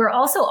 we're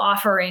also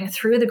offering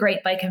through the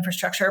Great Bike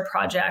Infrastructure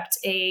Project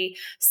a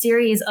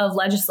series of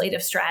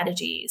legislative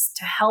strategies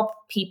to help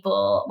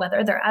people,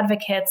 whether they're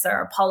advocates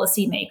or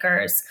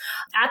policymakers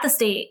at the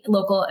state,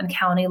 local, and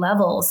county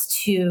levels,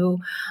 to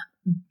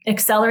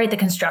accelerate the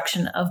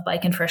construction of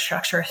bike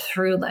infrastructure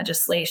through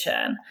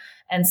legislation.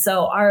 And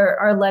so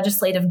our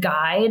legislative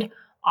guide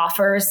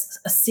offers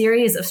a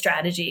series of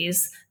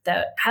strategies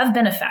that have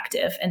been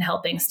effective in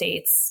helping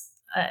states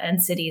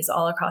and cities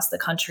all across the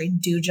country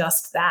do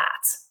just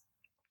that.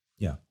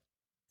 Yeah.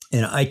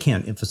 And I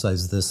can't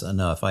emphasize this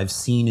enough. I've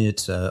seen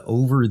it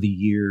over the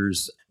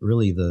years,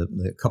 really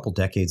the couple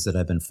decades that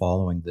I've been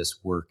following this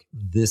work.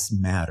 This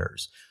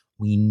matters.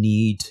 We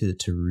need to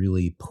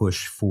really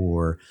push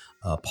for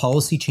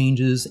policy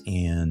changes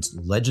and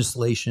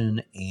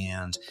legislation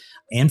and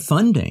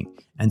funding.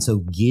 And so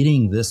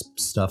getting this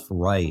stuff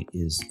right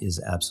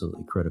is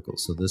absolutely critical.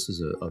 So this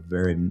is a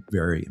very,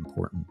 very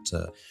important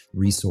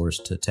resource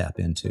to tap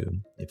into.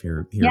 If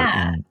you're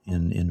here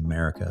in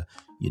America,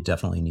 you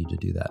definitely need to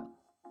do that.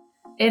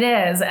 It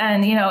is.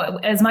 And, you know,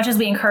 as much as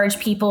we encourage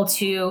people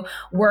to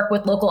work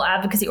with local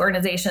advocacy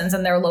organizations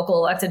and their local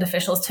elected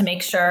officials to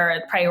make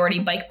sure priority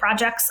bike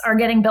projects are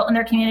getting built in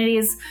their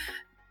communities,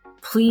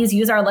 please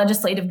use our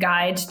legislative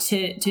guide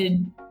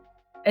to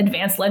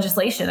advance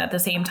legislation at the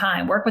same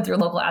time. Work with your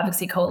local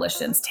advocacy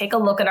coalitions. Take a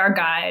look at our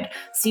guide,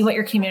 see what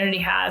your community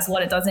has,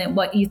 what it doesn't,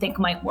 what you think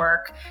might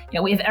work. You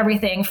know, we have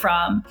everything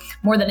from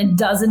more than a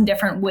dozen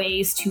different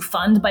ways to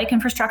fund bike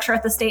infrastructure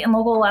at the state and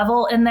local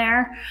level in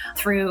there,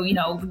 through, you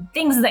know,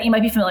 things that you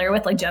might be familiar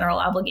with, like general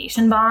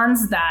obligation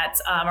bonds that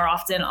are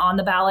often on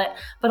the ballot,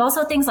 but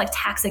also things like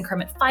tax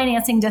increment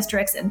financing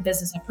districts and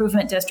business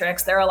improvement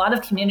districts. There are a lot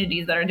of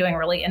communities that are doing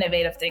really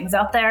innovative things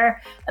out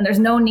there, and there's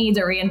no need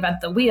to reinvent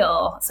the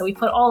wheel. So we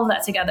put all of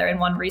that together in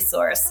one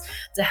resource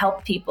to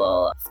help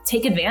people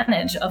take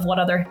advantage of what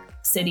other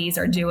cities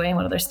are doing,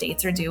 what other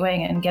states are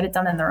doing, and get it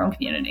done in their own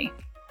community.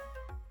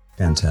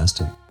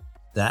 Fantastic.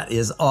 That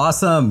is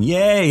awesome.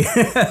 Yay.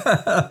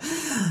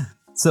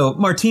 So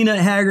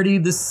Martina Haggerty,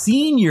 the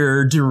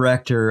Senior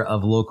Director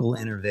of Local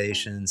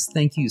Innovations,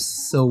 thank you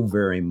so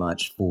very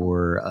much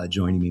for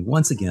joining me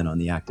once again on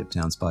the Active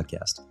Towns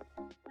podcast.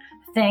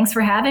 Thanks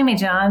for having me,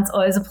 John. It's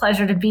always a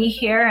pleasure to be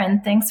here.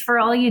 And thanks for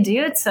all you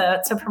do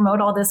to promote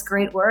all this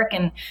great work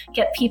and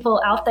get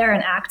people out there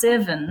and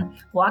active and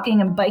walking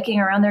and biking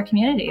around their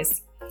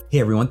communities. Hey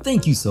everyone,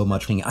 thank you so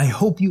much. I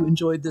hope you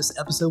enjoyed this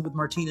episode with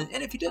Martina.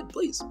 And if you did,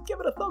 please give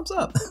it a thumbs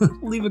up.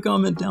 Leave a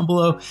comment down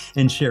below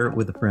and share it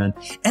with a friend.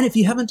 And if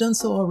you haven't done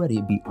so already,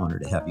 I'd be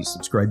honored to have you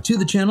subscribe to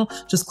the channel.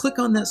 Just click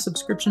on that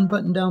subscription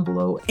button down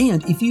below.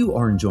 And if you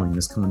are enjoying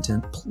this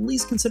content,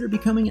 please consider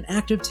becoming an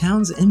Active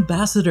Towns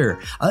ambassador.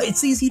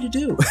 It's easy to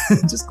do.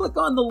 Just click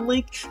on the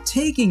link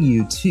taking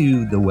you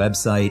to the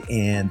website.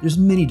 And there's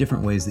many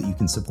different ways that you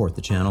can support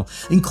the channel,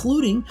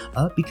 including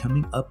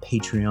becoming a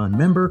Patreon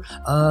member.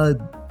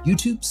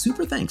 YouTube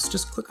super thanks.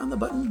 Just click on the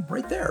button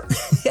right there,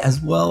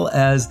 as well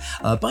as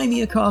buy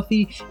me a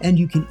coffee, and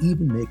you can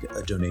even make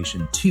a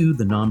donation to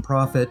the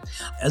nonprofit,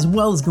 as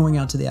well as going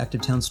out to the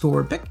Active Town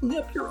store, picking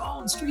up your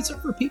own Streets Are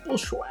for People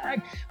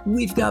swag.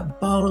 We've got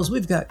bottles,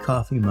 we've got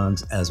coffee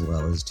mugs, as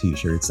well as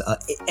t-shirts.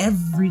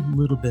 Every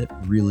little bit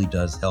really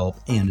does help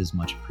and is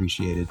much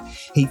appreciated.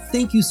 Hey,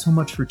 thank you so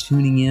much for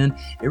tuning in.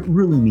 It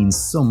really means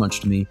so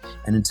much to me.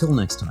 And until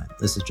next time,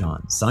 this is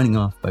John signing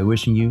off by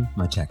wishing you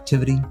much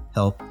activity,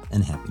 health,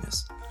 and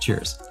happiness.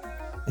 Cheers.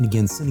 And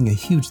again, sending a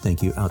huge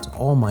thank you out to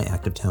all my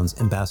Active Towns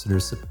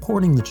ambassadors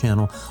supporting the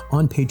channel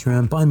on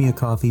Patreon, Buy Me a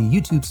Coffee,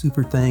 YouTube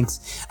super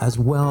thanks, as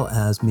well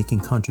as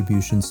making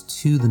contributions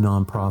to the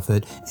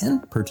nonprofit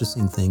and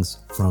purchasing things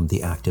from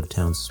the Active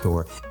Towns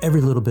store.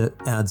 Every little bit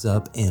adds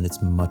up and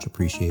it's much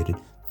appreciated.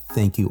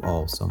 Thank you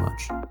all so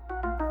much.